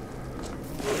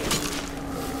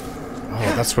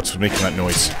 Oh, that's what's making that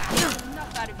noise.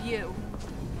 Enough out of you.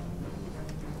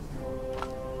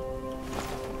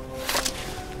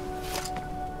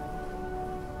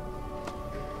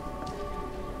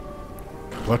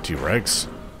 Bloody rags.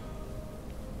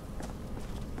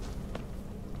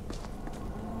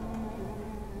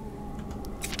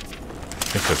 I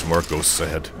think there's more ghosts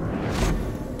ahead.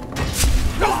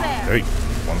 Hey,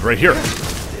 one right here.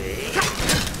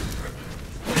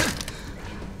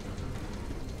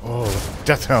 Oh,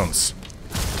 death hounds.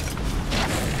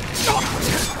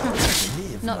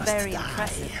 Not very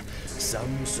impressive.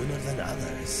 Some sooner than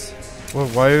others. Well,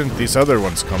 why didn't these other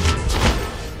ones come?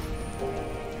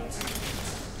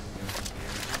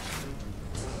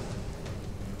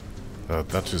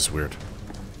 That is weird.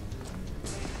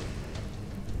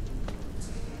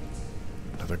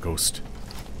 Another ghost.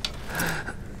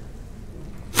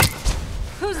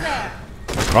 Who's there?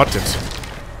 Caught it.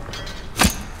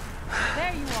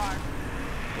 There you are.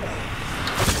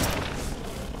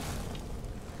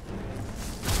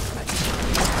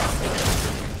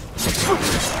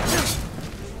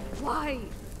 Why?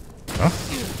 Huh?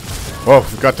 Oh,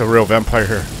 we've got the real vampire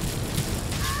here.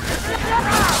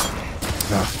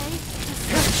 Ah.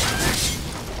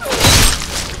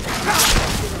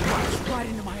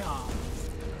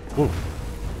 Whoa.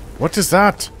 What is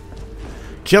that?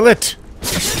 Kill it!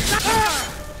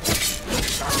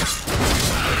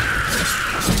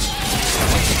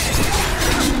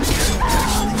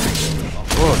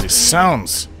 Oh, these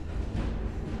sounds.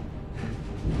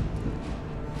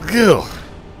 Ew.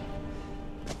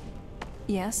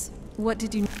 Yes? What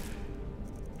did you...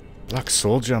 Black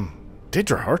soul gem.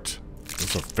 Daedra heart?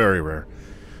 Those are very rare.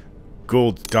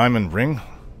 Gold diamond ring.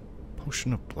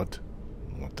 Potion of blood.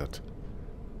 I want that.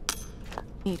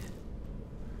 need?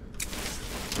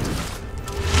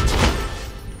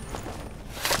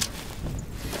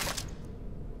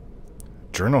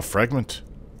 Journal fragment.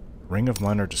 Ring of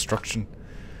minor destruction.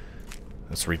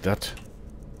 Let's read that.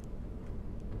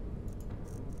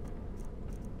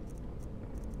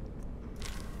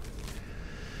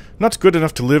 Not good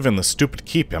enough to live in the stupid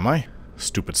keep, am I?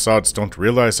 Stupid sods don't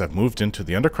realize I've moved into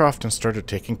the Undercroft and started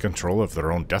taking control of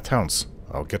their own death hounds.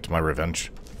 I'll get my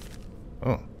revenge.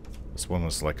 Oh, this one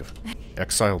was like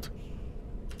exiled.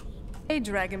 Hey,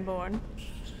 Dragonborn.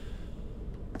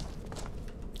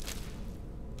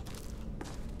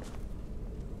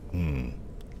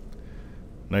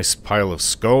 Nice pile of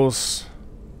skulls.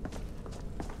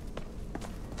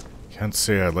 Can't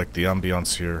say I like the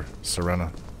ambiance here,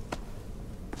 Serana.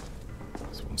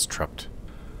 This one's trapped.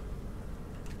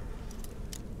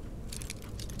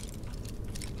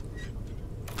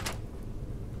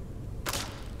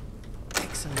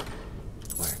 Excellent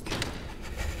work.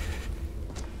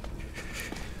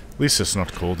 At least it's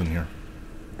not cold in here.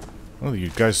 Oh, you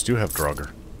guys do have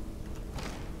Draugr.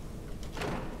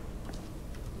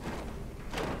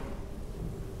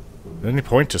 Any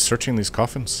point to searching these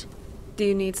coffins? Do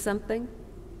you need something?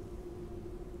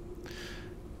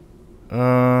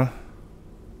 Glad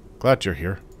you're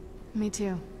here. Me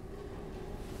too.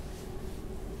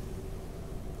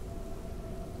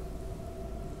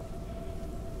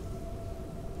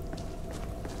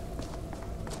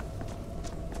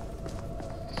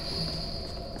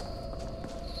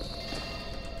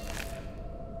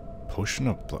 Potion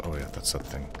of blood. Oh yeah, that's that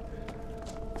thing.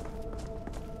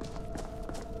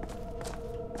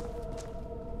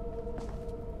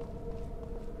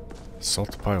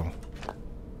 Salt pile.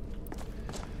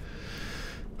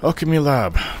 Alchemy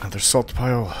lab. Another salt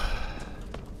pile.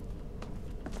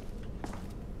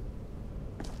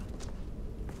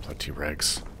 Bloody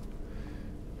rags.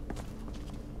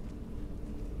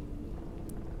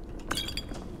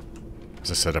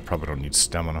 As I said, I probably don't need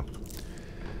stamina.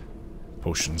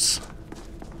 Potions.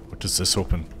 What does this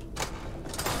open?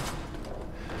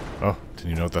 Oh, didn't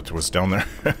you know that was down there?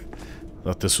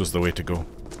 Thought this was the way to go.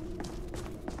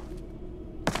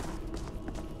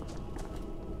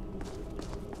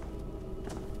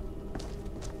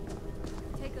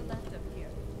 Take a left up here.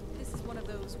 This is one of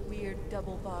those weird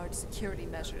double-barred security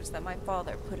measures that my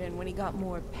father put in when he got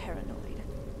more paranoid.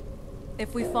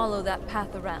 If we follow that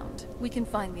path around, we can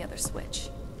find the other switch.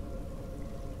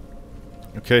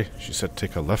 Okay, she said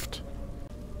take a left.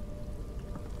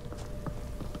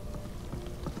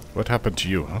 What happened to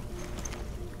you, huh?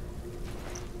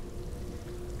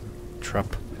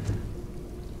 Trap.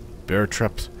 Bear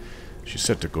traps. She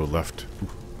said to go left. Ooh,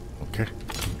 okay.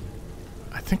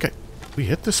 I think we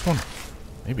hit this one.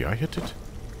 Maybe I hit it.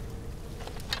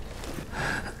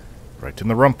 Right in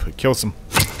the rump. It kills him.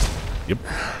 Yep.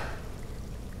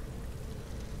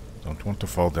 Don't want to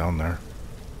fall down there.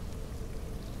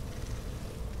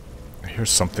 I hear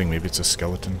something. Maybe it's a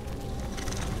skeleton.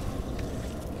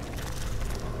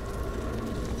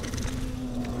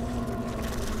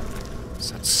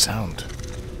 What's that sound?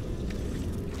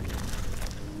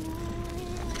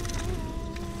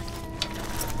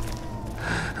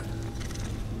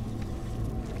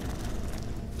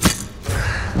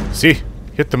 See?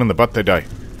 Hit them in the butt, they die.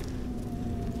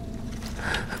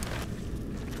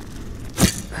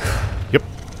 Yep.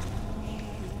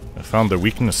 I found their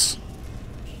weakness.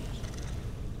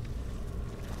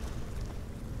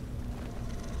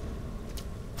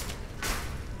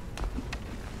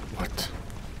 What?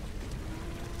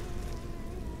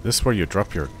 This where you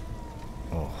drop your...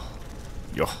 Oh.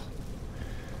 Yo.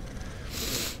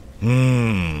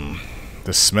 Mmm.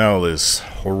 The smell is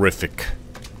horrific.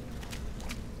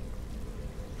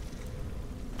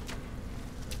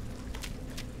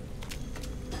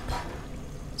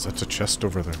 That's a chest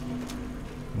over there.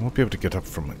 I won't be able to get up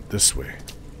from it this way.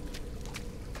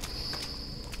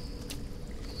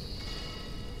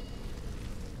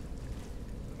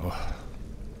 Oh,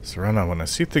 Serana, when I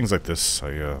see things like this,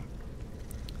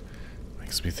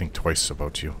 makes me think twice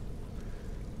about you.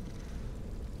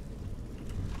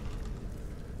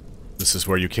 This is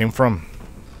where you came from.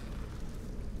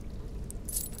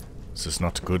 This is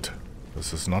not good.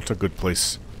 This is not a good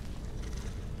place.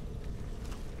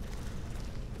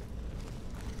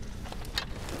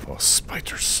 Oh,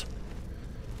 spiders.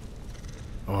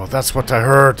 Oh, that's what I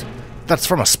heard. That's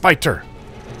from a spider.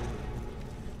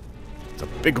 It's a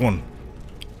big one.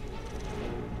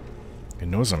 It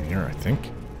knows I'm here, I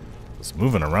think. It's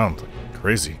moving around like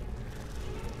crazy.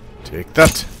 Take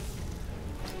that.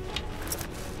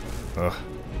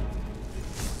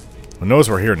 Who knows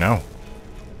we're here now?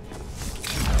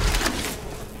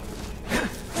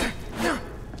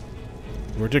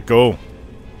 Where'd it go?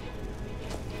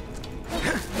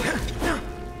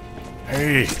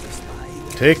 Hey,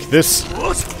 take this.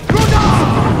 Oh,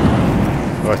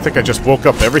 I think I just woke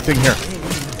up everything here.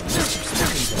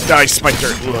 Die, spider.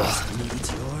 Ugh.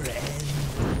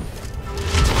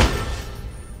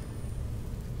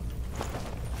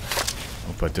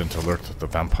 Hope I didn't alert the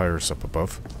vampires up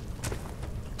above.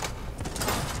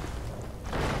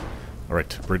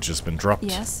 Alright, bridge has been dropped.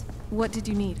 Yes? What did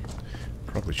you need?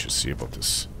 Probably should see about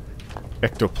this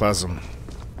ectoplasm.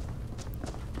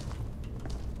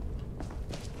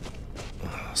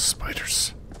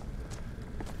 Spiders.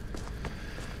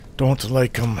 Don't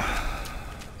like them.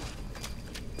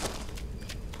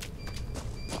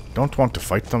 Don't want to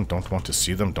fight them, don't want to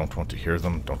see them, don't want to hear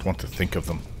them, don't want to think of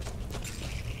them.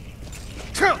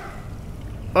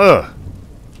 Ugh!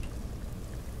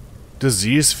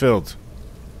 Disease filled.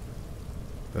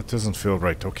 That doesn't feel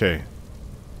right. Okay.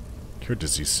 Cure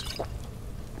disease.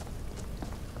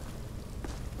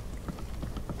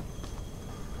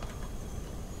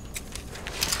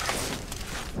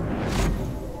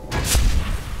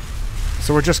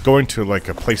 So we're just going to like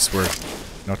a place where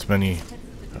not many...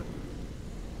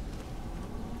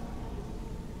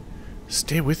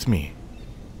 Stay with me.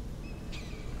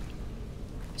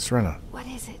 Serana. What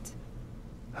is it?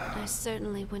 I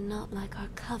certainly would not like our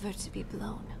cover to be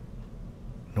blown.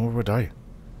 Nor would I.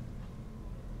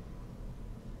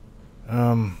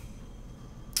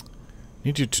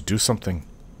 Need you to do something.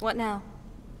 What now?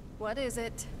 What is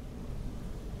it?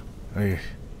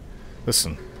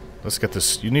 Listen, let's get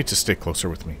this. You need to stay closer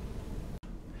with me.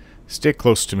 Stay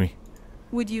close to me.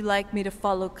 Would you like me to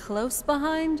follow close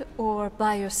behind or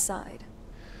by your side?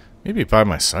 Maybe by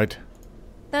my side.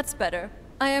 That's better.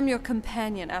 I am your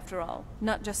companion after all,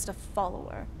 not just a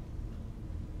follower.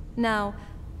 Now,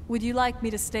 would you like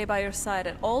me to stay by your side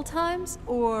at all times,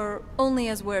 or only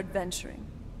as we're adventuring?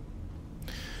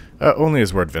 Only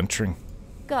as we're adventuring.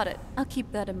 Got it. I'll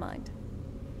keep that in mind.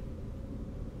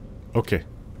 Okay.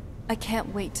 I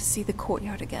can't wait to see the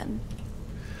courtyard again.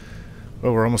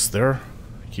 Well, we're almost there.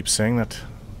 I keep saying that.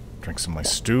 Drink some of my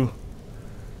stew.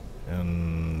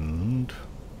 And...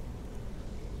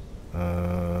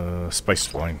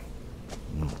 spiced wine.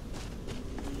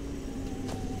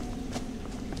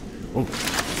 Oh.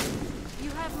 You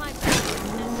have my...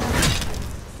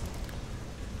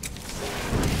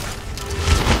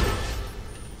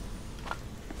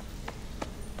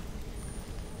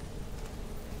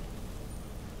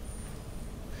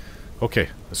 Okay,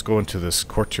 let's go into this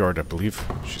courtyard, I believe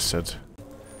she said.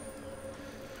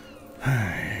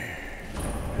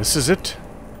 This is it.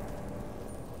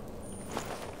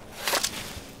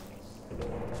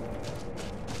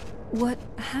 What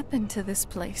happened to this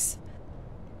place?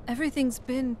 Everything's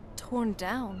been torn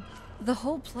down. The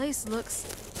whole place looks,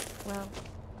 well,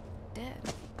 dead.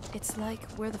 It's like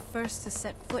we're the first to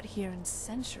set foot here in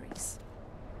centuries.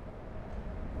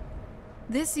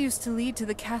 This used to lead to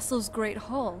the castle's great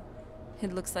hall.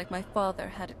 It looks like my father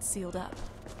had it sealed up.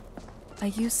 I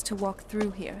used to walk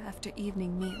through here after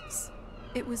evening meals.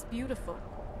 It was beautiful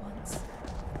once.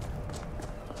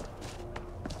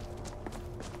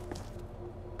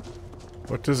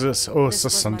 What is this? Oh, it's a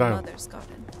sundial. My mother's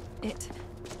garden.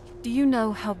 Do you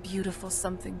know how beautiful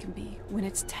something can be when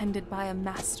it's tended by a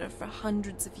master for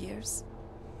hundreds of years?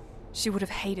 She would have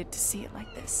hated to see it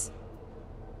like this.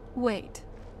 Wait.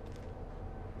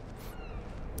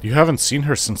 You haven't seen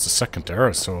her since the Second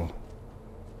Era, so...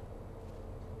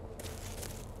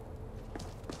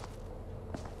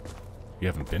 You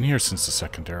haven't been here since the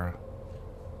Second Era.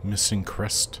 Missing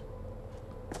crest.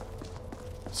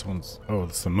 Someone's... Oh,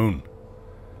 it's the moon.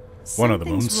 One of the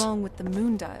moons. Something's wrong with the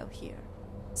moon dial here.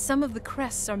 Some of the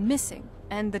crests are missing,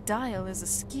 and the dial is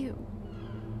askew.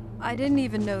 I didn't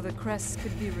even know the crests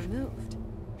could be removed.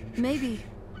 Maybe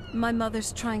my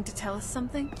mother's trying to tell us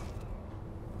something?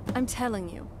 I'm telling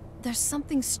you, there's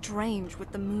something strange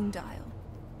with the moon dial.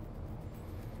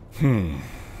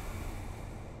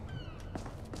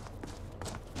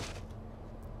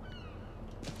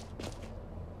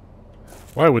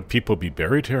 Why would people be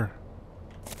buried here?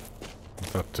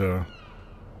 I thought,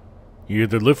 you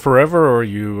either live forever or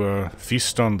you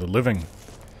feast on the living.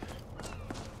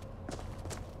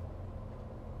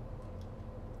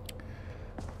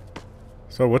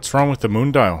 So what's wrong with the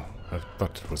moon dial? I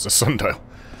thought it was a sundial.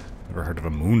 Never heard of a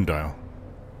moon dial.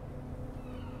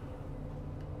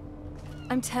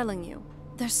 I'm telling you,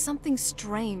 there's something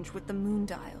strange with the moon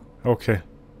dial. Okay.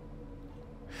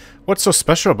 What's so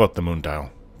special about the moon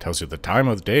dial? Tells you the time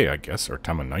of the day, I guess, or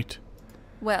time of night.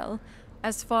 Well,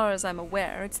 as far as I'm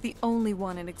aware, it's the only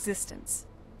one in existence.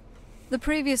 The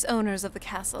previous owners of the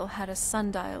castle had a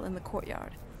sundial in the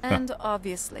courtyard, and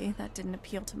obviously that didn't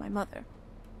appeal to my mother.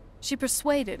 She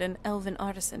persuaded an elven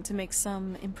artisan to make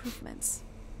some improvements.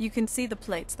 You can see the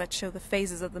plates that show the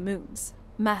phases of the moons,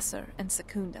 Maser and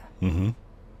Secunda.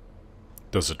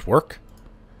 Does it work?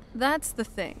 That's the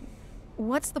thing.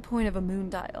 What's the point of a moon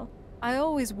dial? I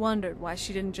always wondered why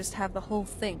she didn't just have the whole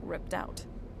thing ripped out.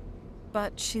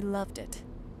 But she loved it.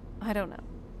 I don't know.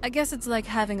 I guess it's like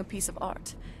having a piece of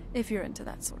art, if you're into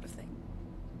that sort of thing.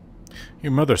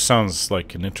 Your mother sounds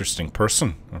like an interesting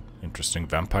person. Interesting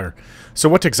vampire. So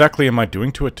what exactly am I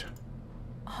doing to it?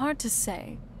 Hard to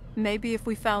say. Maybe if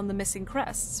we found the missing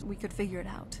crests, we could figure it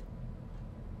out.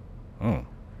 Oh.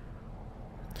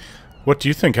 What do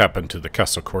you think happened to the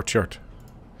castle courtyard?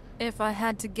 If I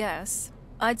had to guess,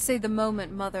 I'd say the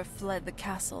moment Mother fled the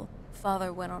castle,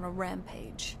 Father went on a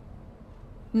rampage.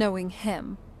 Knowing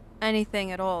him,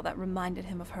 anything at all that reminded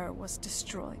him of her was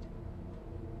destroyed.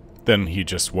 Then he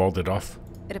just walled it off?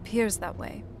 It appears that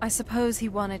way. I suppose he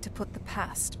wanted to put the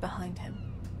past behind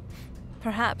him.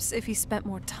 Perhaps if he spent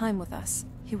more time with us,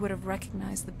 he would have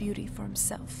recognized the beauty for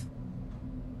himself.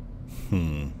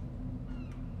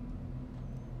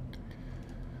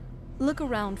 Look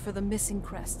around for the missing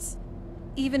crests.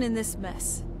 Even in this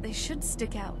mess, they should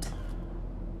stick out.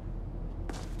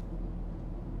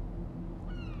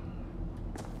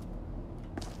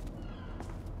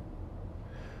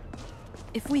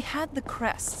 If we had the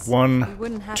crests, we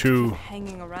wouldn't have to keep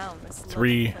hanging around this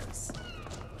 3, place.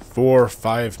 4,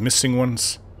 5 missing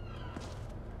ones.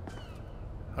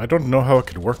 I don't know how it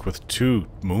could work with 2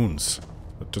 moons.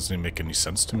 That doesn't make any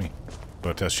sense to me.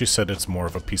 But as she said, it's more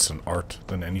of a piece of art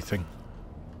than anything.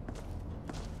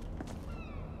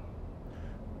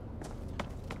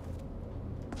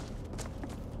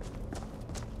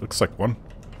 Looks like 1.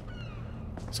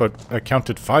 So I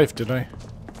counted 5, did I?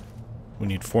 We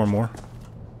need 4 more.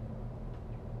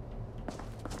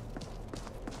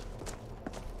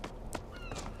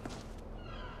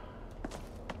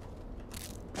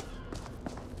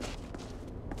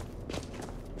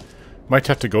 Might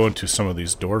have to go into some of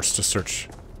these doors to search.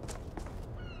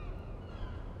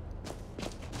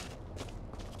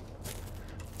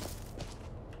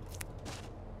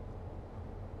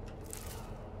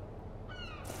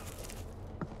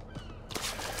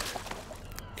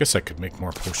 Guess I could make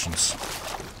more potions.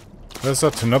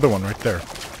 That's another one right there.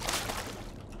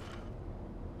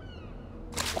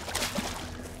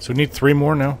 So we need 3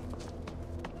 more now.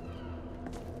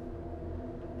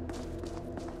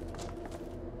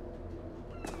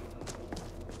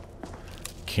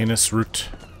 Canis root.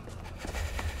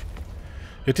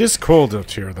 It is cold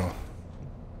out here, though.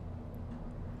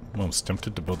 I'm almost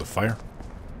tempted to build a fire.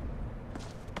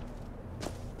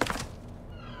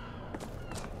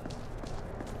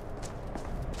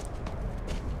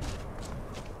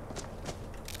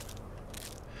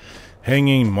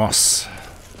 Hanging moss.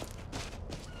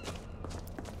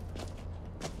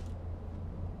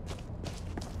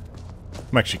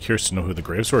 I'm actually curious to know who the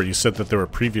graves were. You said that there were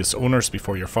previous owners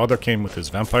before your father came with his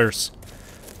vampires.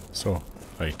 So,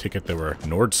 I take it they were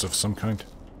Nords of some kind.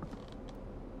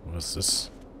 What is this?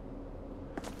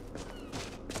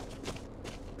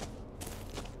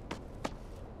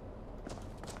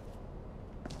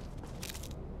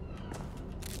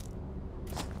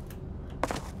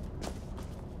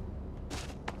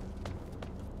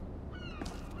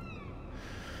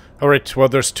 Alright, well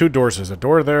there's two doors. There's a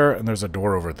door there and there's a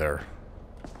door over there.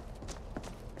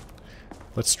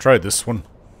 Let's try this one.